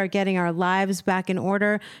before we start getting our lives back in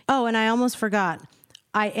order. Oh, and I almost forgot.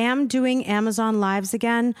 I am doing Amazon Lives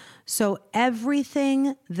again. So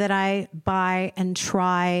everything that I buy and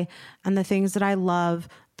try and the things that I love,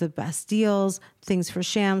 the best deals, things for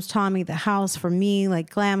Shams, Tommy, the house, for me, like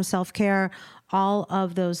glam, self-care, all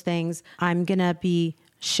of those things, I'm going to be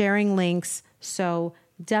sharing links. So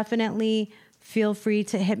definitely feel free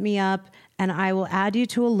to hit me up and I will add you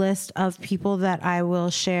to a list of people that I will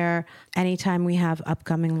share anytime we have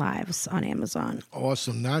upcoming lives on Amazon.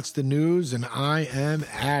 Awesome. That's the news, and I am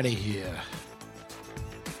out of here.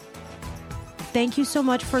 Thank you so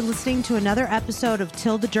much for listening to another episode of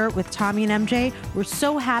Till the Dirt with Tommy and MJ. We're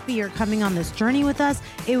so happy you're coming on this journey with us.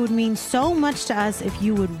 It would mean so much to us if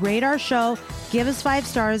you would rate our show, give us 5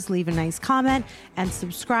 stars, leave a nice comment, and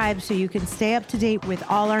subscribe so you can stay up to date with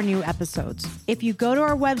all our new episodes. If you go to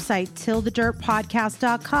our website,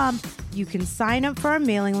 tillthedirtpodcast.com, you can sign up for our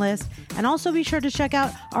mailing list and also be sure to check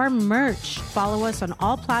out our merch. Follow us on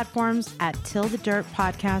all platforms at Till the Dirt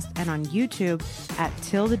Podcast and on YouTube at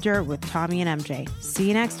Till the Dirt with Tommy and MJ. See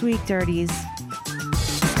you next week, Dirties.